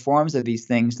better forms of these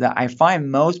things that I find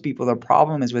most people, the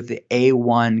problem is with the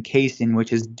A1 casein,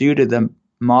 which is due to the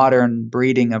modern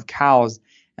breeding of cows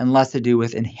and less to do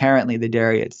with inherently the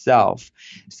dairy itself.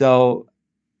 So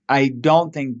I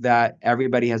don't think that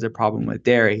everybody has a problem with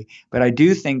dairy, but I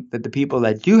do think that the people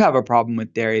that do have a problem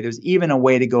with dairy, there's even a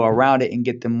way to go around it and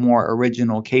get the more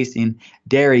original casein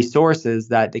dairy sources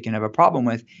that they can have a problem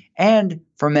with. And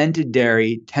fermented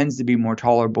dairy tends to be more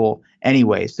tolerable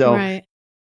anyway. So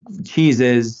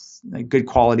cheeses, like good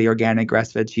quality organic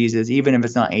grass-fed cheeses, even if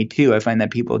it's not A2, I find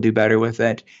that people do better with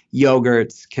it.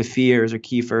 Yogurts, kefirs or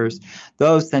kefirs,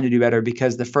 those tend to do better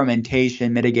because the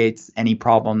fermentation mitigates any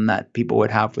problem that people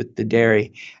would have with the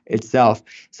dairy itself.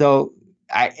 So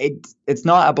it's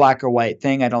not a black or white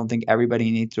thing. I don't think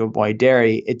everybody needs to avoid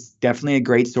dairy. It's definitely a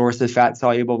great source of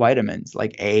fat-soluble vitamins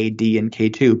like A, D, and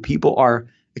K2. People are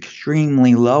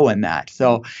extremely low in that.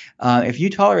 So if you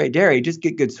tolerate dairy, just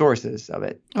get good sources of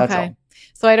it. That's all.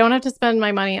 So I don't have to spend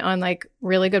my money on like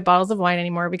really good bottles of wine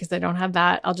anymore because I don't have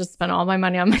that. I'll just spend all my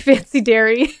money on my fancy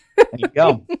dairy. There you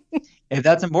go. If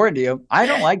that's important to you. I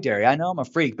don't like dairy. I know I'm a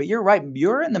freak, but you're right.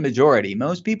 You're in the majority.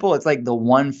 Most people, it's like the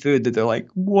one food that they're like,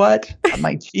 what?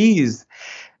 My cheese,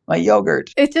 my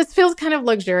yogurt. It just feels kind of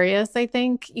luxurious, I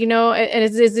think.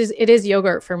 It is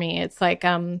yogurt for me. It's like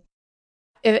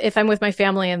if I'm with my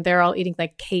family and they're all eating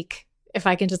like cake, if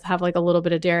I can just have like a little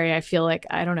bit of dairy, I feel like,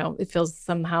 I don't know, it feels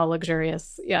somehow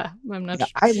luxurious. Yeah, I'm not sure.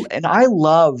 I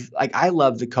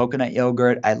love the coconut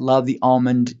yogurt. I love the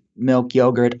almond milk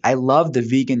yogurt. I love the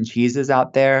vegan cheeses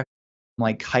out there.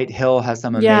 Like Kite Hill has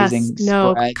some amazing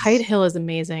spreads. Kite Hill is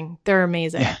amazing. They're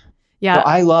amazing. Yeah. So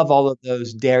I love all of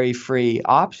those dairy-free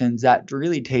options that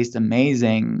really taste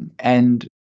amazing. And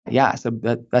yeah, so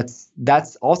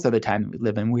that's also the time that we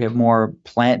live in. We have more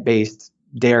plant-based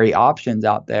dairy options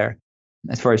out there.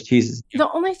 As far as cheeses.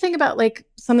 The only thing about like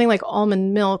something like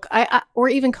almond milk, or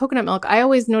even coconut milk, I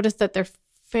always notice that they're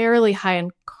fairly high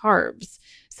in carbs.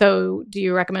 So do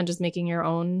you recommend just making your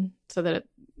own so that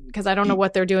because I don't know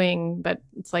what they're doing, but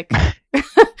it's like, I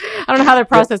don't know how they're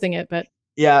processing it, but.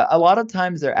 Yeah, a lot of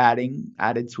times they're adding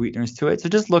added sweeteners to it. So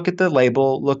just look at the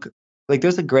label. Look, like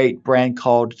there's a great brand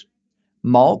called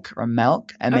Malk or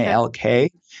Milk,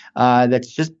 M-A-L-K,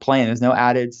 that's just plain. There's no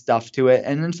added stuff to it.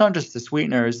 And it's not just the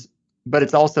sweeteners, but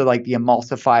it's also like the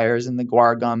emulsifiers and the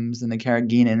guar gums and the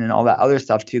carrageenan and all that other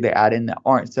stuff too they add in that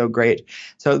aren't so great.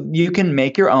 So you can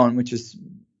make your own, which is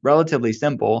relatively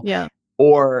simple. Yeah.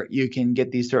 Or you can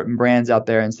get these certain brands out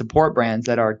there and support brands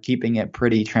that are keeping it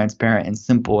pretty transparent and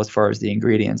simple as far as the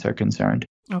ingredients are concerned.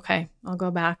 Okay, I'll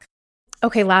go back.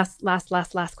 Okay, last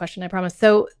question, I promise.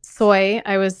 So soy,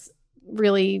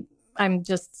 I'm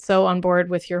just so on board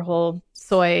with your whole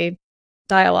soy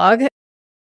dialogue.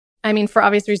 I mean, for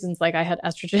obvious reasons, like I had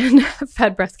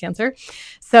estrogen-fed breast cancer.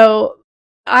 So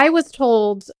I was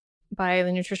told by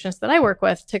the nutritionist that I work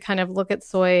with to kind of look at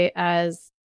soy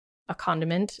as a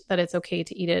condiment, that it's okay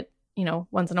to eat it,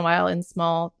 once in a while in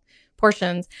small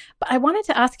portions. But I wanted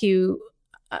to ask you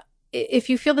if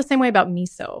you feel the same way about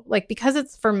miso, like because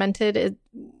it's fermented,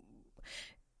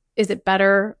 is it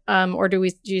better, or do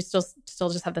you still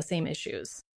just have the same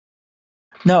issues?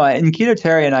 No, in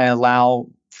Ketotarian, I allow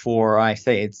for, I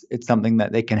say it's something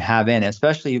that they can have in,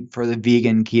 especially for the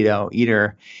vegan keto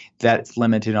eater that's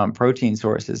limited on protein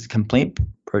sources, complete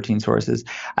protein sources.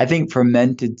 I think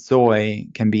fermented soy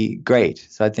can be great.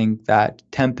 So I think that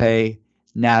tempeh,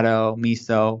 natto,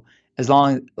 miso, as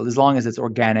long as it's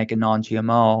organic and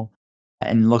non-GMO,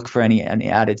 and look for any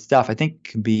added stuff, I think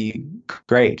can be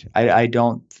great. I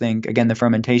don't think, again, the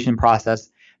fermentation process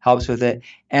helps with it.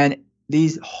 And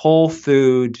these whole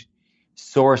food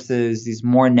sources, these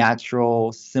more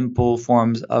natural, simple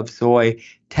forms of soy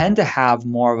tend to have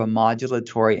more of a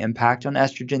modulatory impact on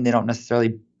estrogen. They don't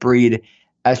necessarily breed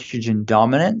estrogen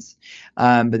dominance,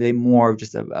 but they more of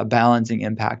just a balancing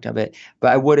impact of it.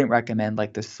 But I wouldn't recommend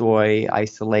like the soy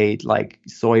isolate, like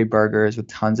soy burgers with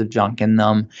tons of junk in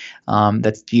them.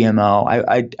 That's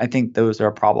GMO. I think those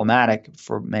are problematic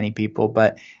for many people,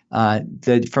 but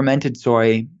the fermented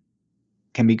soy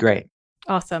can be great.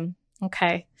 Awesome.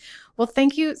 Okay. Well,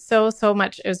 thank you so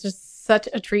much. It was just such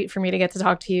a treat for me to get to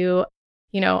talk to you.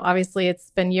 Obviously it's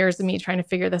been years of me trying to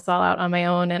figure this all out on my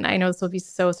own. And I know this will be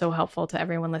so helpful to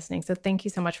everyone listening. So thank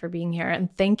you so much for being here.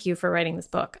 And thank you for writing this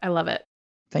book. I love it.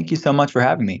 Thank you so much for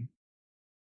having me.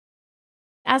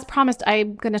 As promised,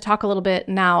 I'm going to talk a little bit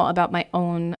now about my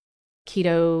own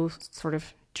keto sort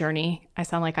of journey. I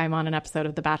sound like I'm on an episode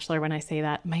of The Bachelor when I say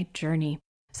that, my journey.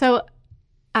 So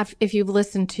if you've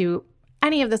listened to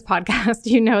any of this podcast,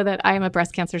 you know that I am a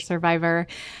breast cancer survivor.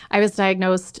 I was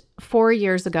diagnosed 4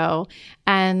 years ago.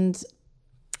 And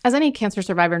as any cancer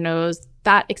survivor knows,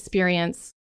 that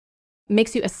experience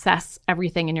makes you assess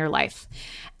everything in your life.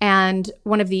 And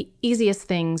one of the easiest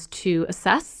things to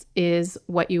assess is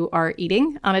what you are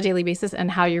eating on a daily basis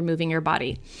and how you're moving your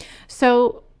body.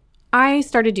 So I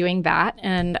started doing that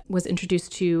and was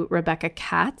introduced to Rebecca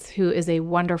Katz, who is a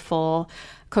wonderful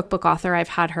cookbook author. I've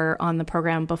had her on the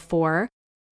program before,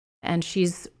 and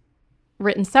she's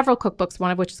written several cookbooks, one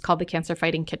of which is called The Cancer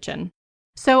Fighting Kitchen.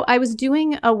 So I was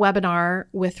doing a webinar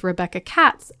with Rebecca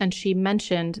Katz, and she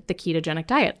mentioned the ketogenic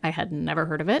diet. I had never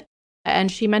heard of it.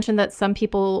 And she mentioned that some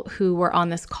people who were on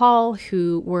this call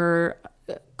who were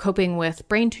coping with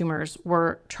brain tumors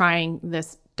were trying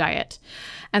this diet.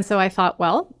 And so I thought,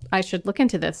 well, I should look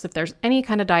into this. If there's any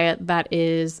kind of diet that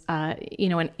is,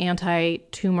 an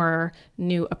anti-tumor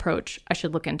new approach, I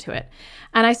should look into it.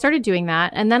 And I started doing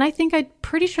that. And then I'm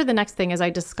pretty sure the next thing is I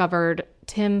discovered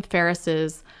Tim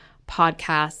Ferriss's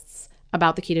podcasts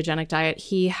about the ketogenic diet.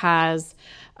 He has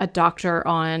a doctor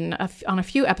on a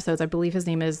few episodes. I believe his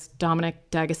name is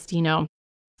Dominic D'Agostino.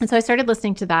 And so I started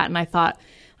listening to that and I thought,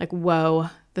 like, whoa,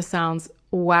 this sounds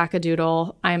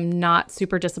wackadoodle. I'm not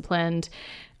super disciplined.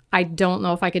 I don't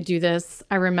know if I could do this.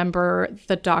 I remember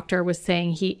the doctor was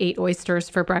saying he ate oysters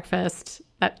for breakfast.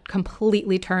 That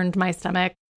completely turned my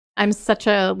stomach. I'm such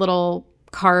a little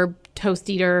carb toast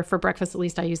eater for breakfast, at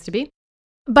least I used to be.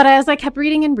 But as I kept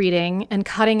reading and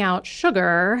cutting out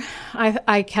sugar,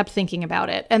 I kept thinking about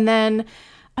it. And then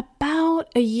about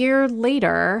a year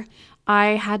later, I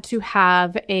had to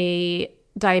have a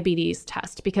diabetes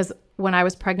test because when I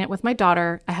was pregnant with my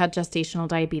daughter, I had gestational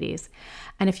diabetes.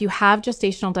 And if you have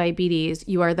gestational diabetes,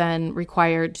 you are then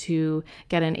required to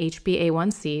get an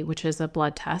HbA1c, which is a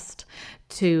blood test,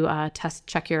 to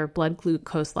check your blood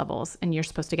glucose levels. And you're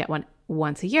supposed to get one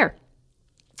once a year.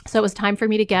 So it was time for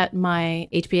me to get my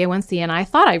HbA1c, and I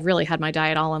thought I really had my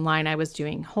diet all in line. I was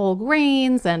doing whole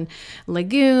grains and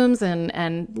legumes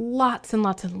and lots and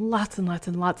lots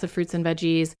of fruits and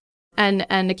veggies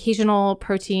and occasional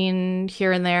protein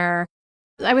here and there.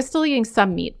 I was still eating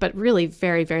some meat, but really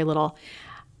very, very little.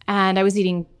 And I was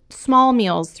eating small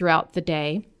meals throughout the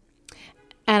day.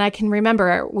 And I can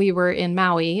remember we were in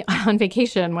Maui on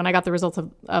vacation when I got the results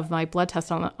of my blood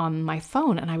test on my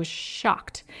phone, and I was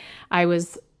shocked. I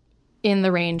was in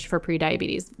the range for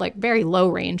prediabetes, like very low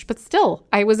range, but still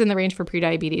I was in the range for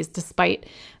prediabetes despite,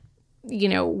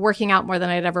 working out more than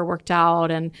I'd ever worked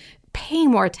out and paying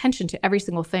more attention to every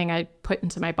single thing I put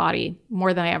into my body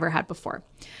more than I ever had before.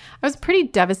 I was pretty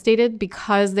devastated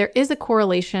because there is a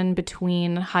correlation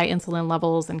between high insulin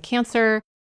levels and cancer.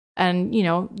 And,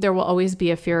 there will always be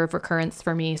a fear of recurrence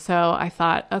for me. So I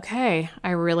thought, okay,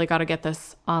 I really got to get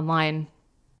this online.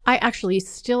 I actually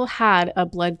still had a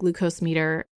blood glucose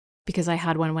meter because I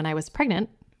had one when I was pregnant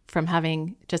from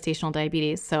having gestational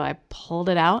diabetes. So I pulled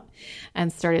it out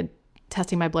and started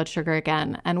testing my blood sugar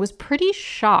again and was pretty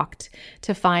shocked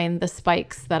to find the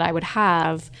spikes that I would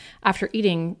have after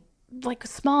eating like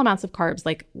small amounts of carbs,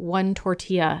 like one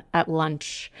tortilla at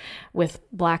lunch with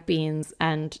black beans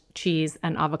and cheese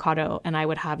and avocado, and I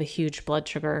would have a huge blood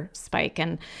sugar spike.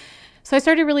 And so I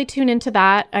started to really tune into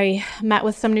that. I met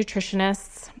with some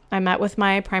nutritionists. I met with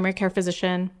my primary care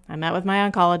physician. I met with my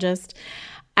oncologist,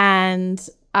 and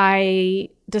I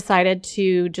decided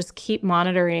to just keep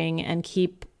monitoring and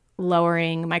keep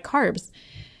lowering my carbs.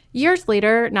 Years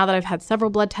later, now that I've had several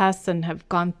blood tests and have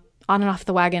gone on and off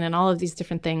the wagon and all of these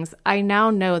different things, I now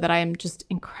know that I am just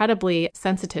incredibly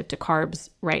sensitive to carbs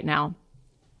right now.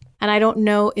 And I don't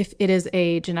know if it is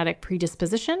a genetic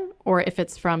predisposition or if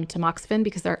it's from tamoxifen,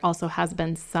 because there also has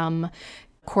been some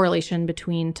correlation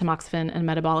between tamoxifen and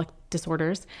metabolic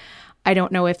disorders. I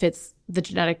don't know if it's the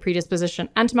genetic predisposition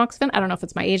and tamoxifen. I don't know if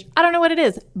it's my age. I don't know what it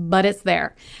is, but it's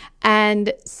there.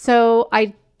 And so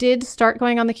I did start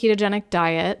going on the ketogenic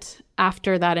diet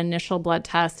after that initial blood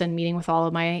test and meeting with all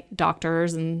of my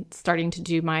doctors and starting to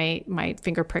do my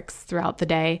finger pricks throughout the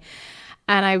day.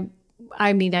 And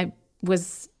I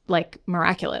was like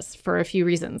miraculous for a few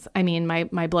reasons. I mean,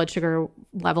 my blood sugar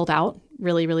leveled out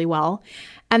really, really well.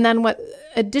 And then what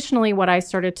I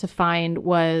started to find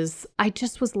was I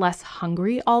just was less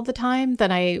hungry all the time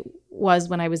than I was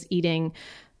when I was eating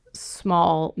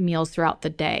small meals throughout the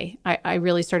day. I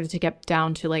really started to get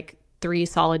down to like 3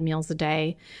 solid meals a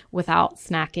day without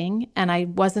snacking. And I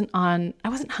wasn't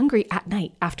hungry at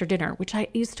night after dinner, which I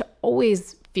used to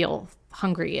always feel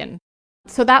hungry. And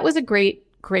so that was a great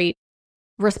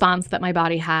response that my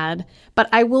body had. But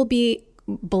I will be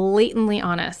blatantly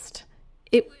honest.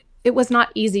 It was not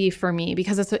easy for me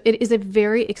because it is a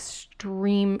very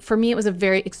extreme, for me, it was a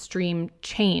very extreme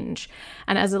change.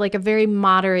 And as a very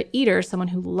moderate eater, someone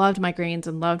who loved my grains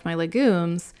and loved my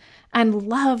legumes and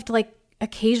loved like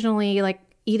occasionally like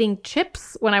eating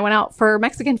chips when I went out for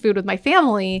Mexican food with my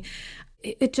family,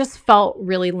 it just felt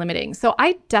really limiting. So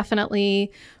I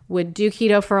definitely would do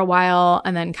keto for a while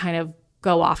and then kind of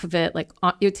go off of it.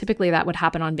 Typically that would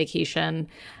happen on vacation.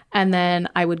 And then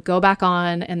I would go back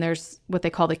on, and there's what they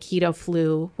call the keto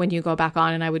flu when you go back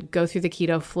on, and I would go through the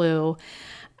keto flu,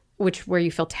 where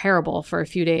you feel terrible for a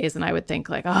few days. And I would think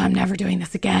like, oh, I'm never doing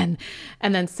this again.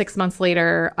 And then 6 months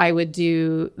later, I would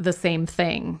do the same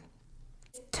thing.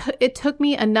 It took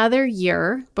me another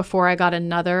year before I got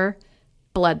another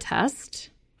blood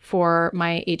test for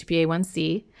my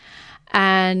HbA1c.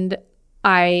 And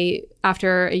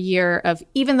after a year of,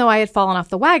 even though I had fallen off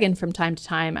the wagon from time to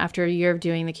time, after a year of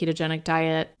doing the ketogenic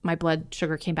diet, my blood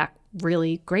sugar came back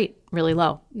really great, really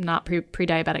low, not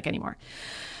pre-diabetic anymore.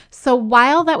 So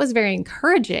while that was very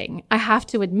encouraging, I have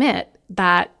to admit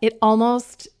that it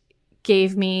almost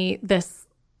gave me this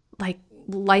like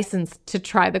license to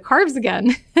try the carbs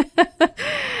again.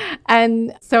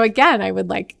 And so again, I would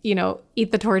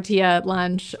eat the tortilla at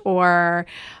lunch or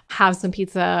have some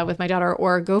pizza with my daughter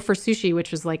or go for sushi,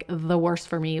 which was like the worst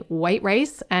for me, white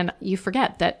rice. And you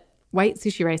forget that white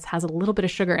sushi rice has a little bit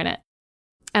of sugar in it.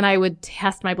 And I would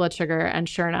test my blood sugar, and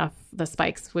sure enough, the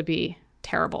spikes would be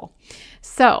terrible.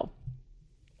 So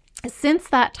since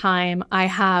that time, I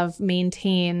have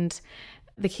maintained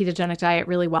the ketogenic diet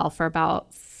really well for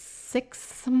about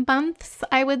 6 months,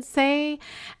 I would say.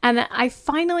 And I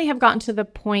finally have gotten to the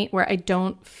point where I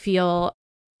don't feel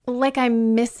like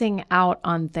I'm missing out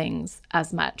on things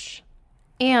as much.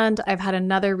 And I've had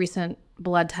another recent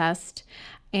blood test,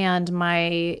 and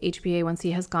my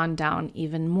HbA1c has gone down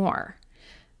even more.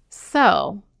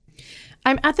 So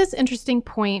I'm at this interesting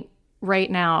point right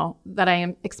now that I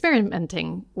am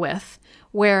experimenting with,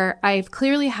 where I've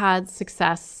clearly had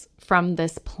success from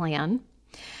this plan.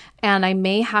 And I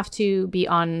may have to be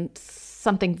on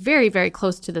something very, very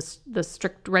close to the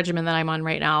strict regimen that I'm on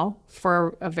right now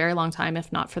for a very long time,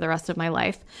 if not for the rest of my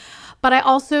life. But I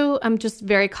also am just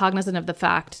very cognizant of the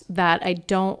fact that I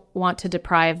don't want to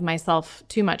deprive myself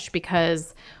too much,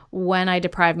 because when I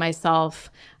deprive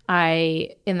myself,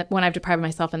 when I've deprived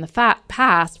myself in the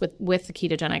past with the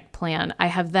ketogenic plan, I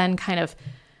have then kind of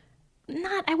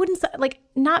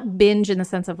not binge in the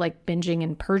sense of like binging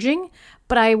and purging,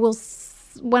 but I will,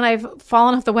 when I've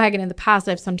fallen off the wagon in the past,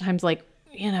 I've sometimes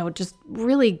just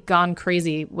really gone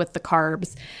crazy with the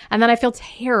carbs. And then I feel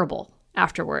terrible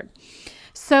afterward.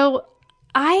 So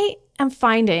I am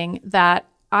finding that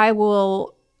I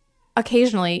will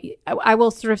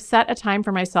sort of set a time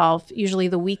for myself, usually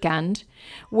the weekend,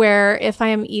 where if I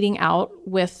am eating out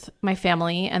with my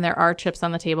family and there are chips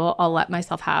on the table, I'll let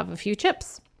myself have a few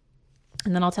chips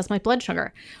and then I'll test my blood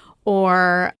sugar.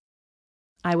 Or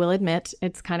I will admit,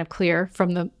 it's kind of clear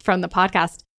from the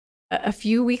podcast. A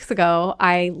few weeks ago,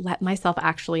 I let myself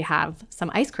actually have some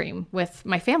ice cream with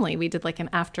my family. We did like an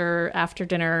after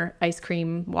dinner ice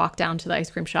cream walk down to the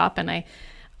ice cream shop, and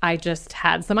I just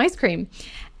had some ice cream.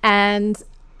 And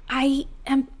I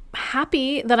am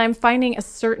happy that I'm finding a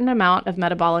certain amount of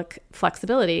metabolic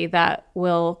flexibility that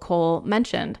Will Cole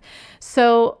mentioned.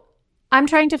 So I'm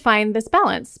trying to find this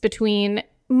balance between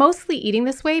mostly eating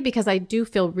this way because I do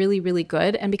feel really, really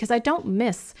good and because I don't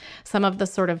miss some of the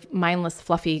sort of mindless,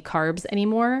 fluffy carbs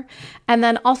anymore. And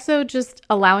then also just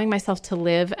allowing myself to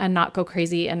live and not go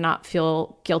crazy and not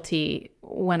feel guilty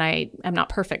when I am not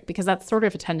perfect, because that's sort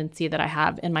of a tendency that I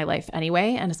have in my life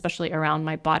anyway, and especially around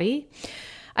my body.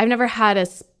 I've never had a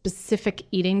specific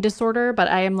eating disorder, but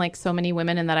I am like so many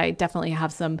women in that I definitely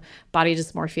have some body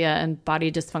dysmorphia and body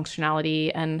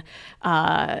dysfunctionality. And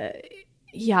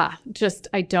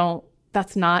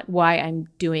that's not why I'm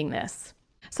doing this.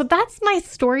 So that's my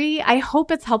story. I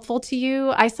hope it's helpful to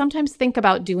you. I sometimes think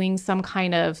about doing some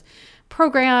kind of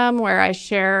program where I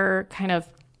share kind of,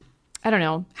 I don't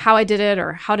know, how I did it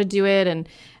or how to do it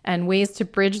and ways to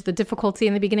bridge the difficulty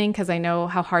in the beginning, because I know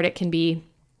how hard it can be.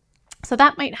 So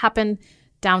that might happen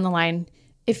down the line.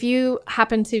 If you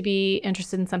happen to be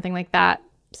interested in something like that,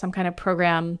 some kind of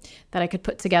program that I could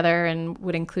put together and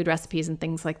would include recipes and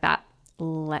things like that,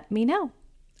 let me know.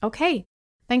 Okay.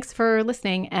 Thanks for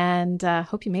listening, and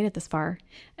hope you made it this far.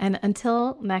 And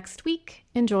until next week,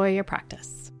 enjoy your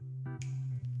practice.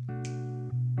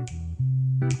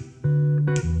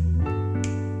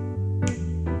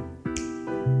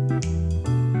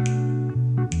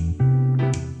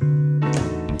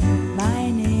 My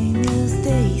name is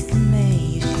Daisy May,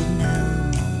 you should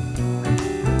know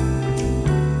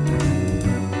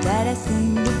that I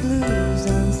sing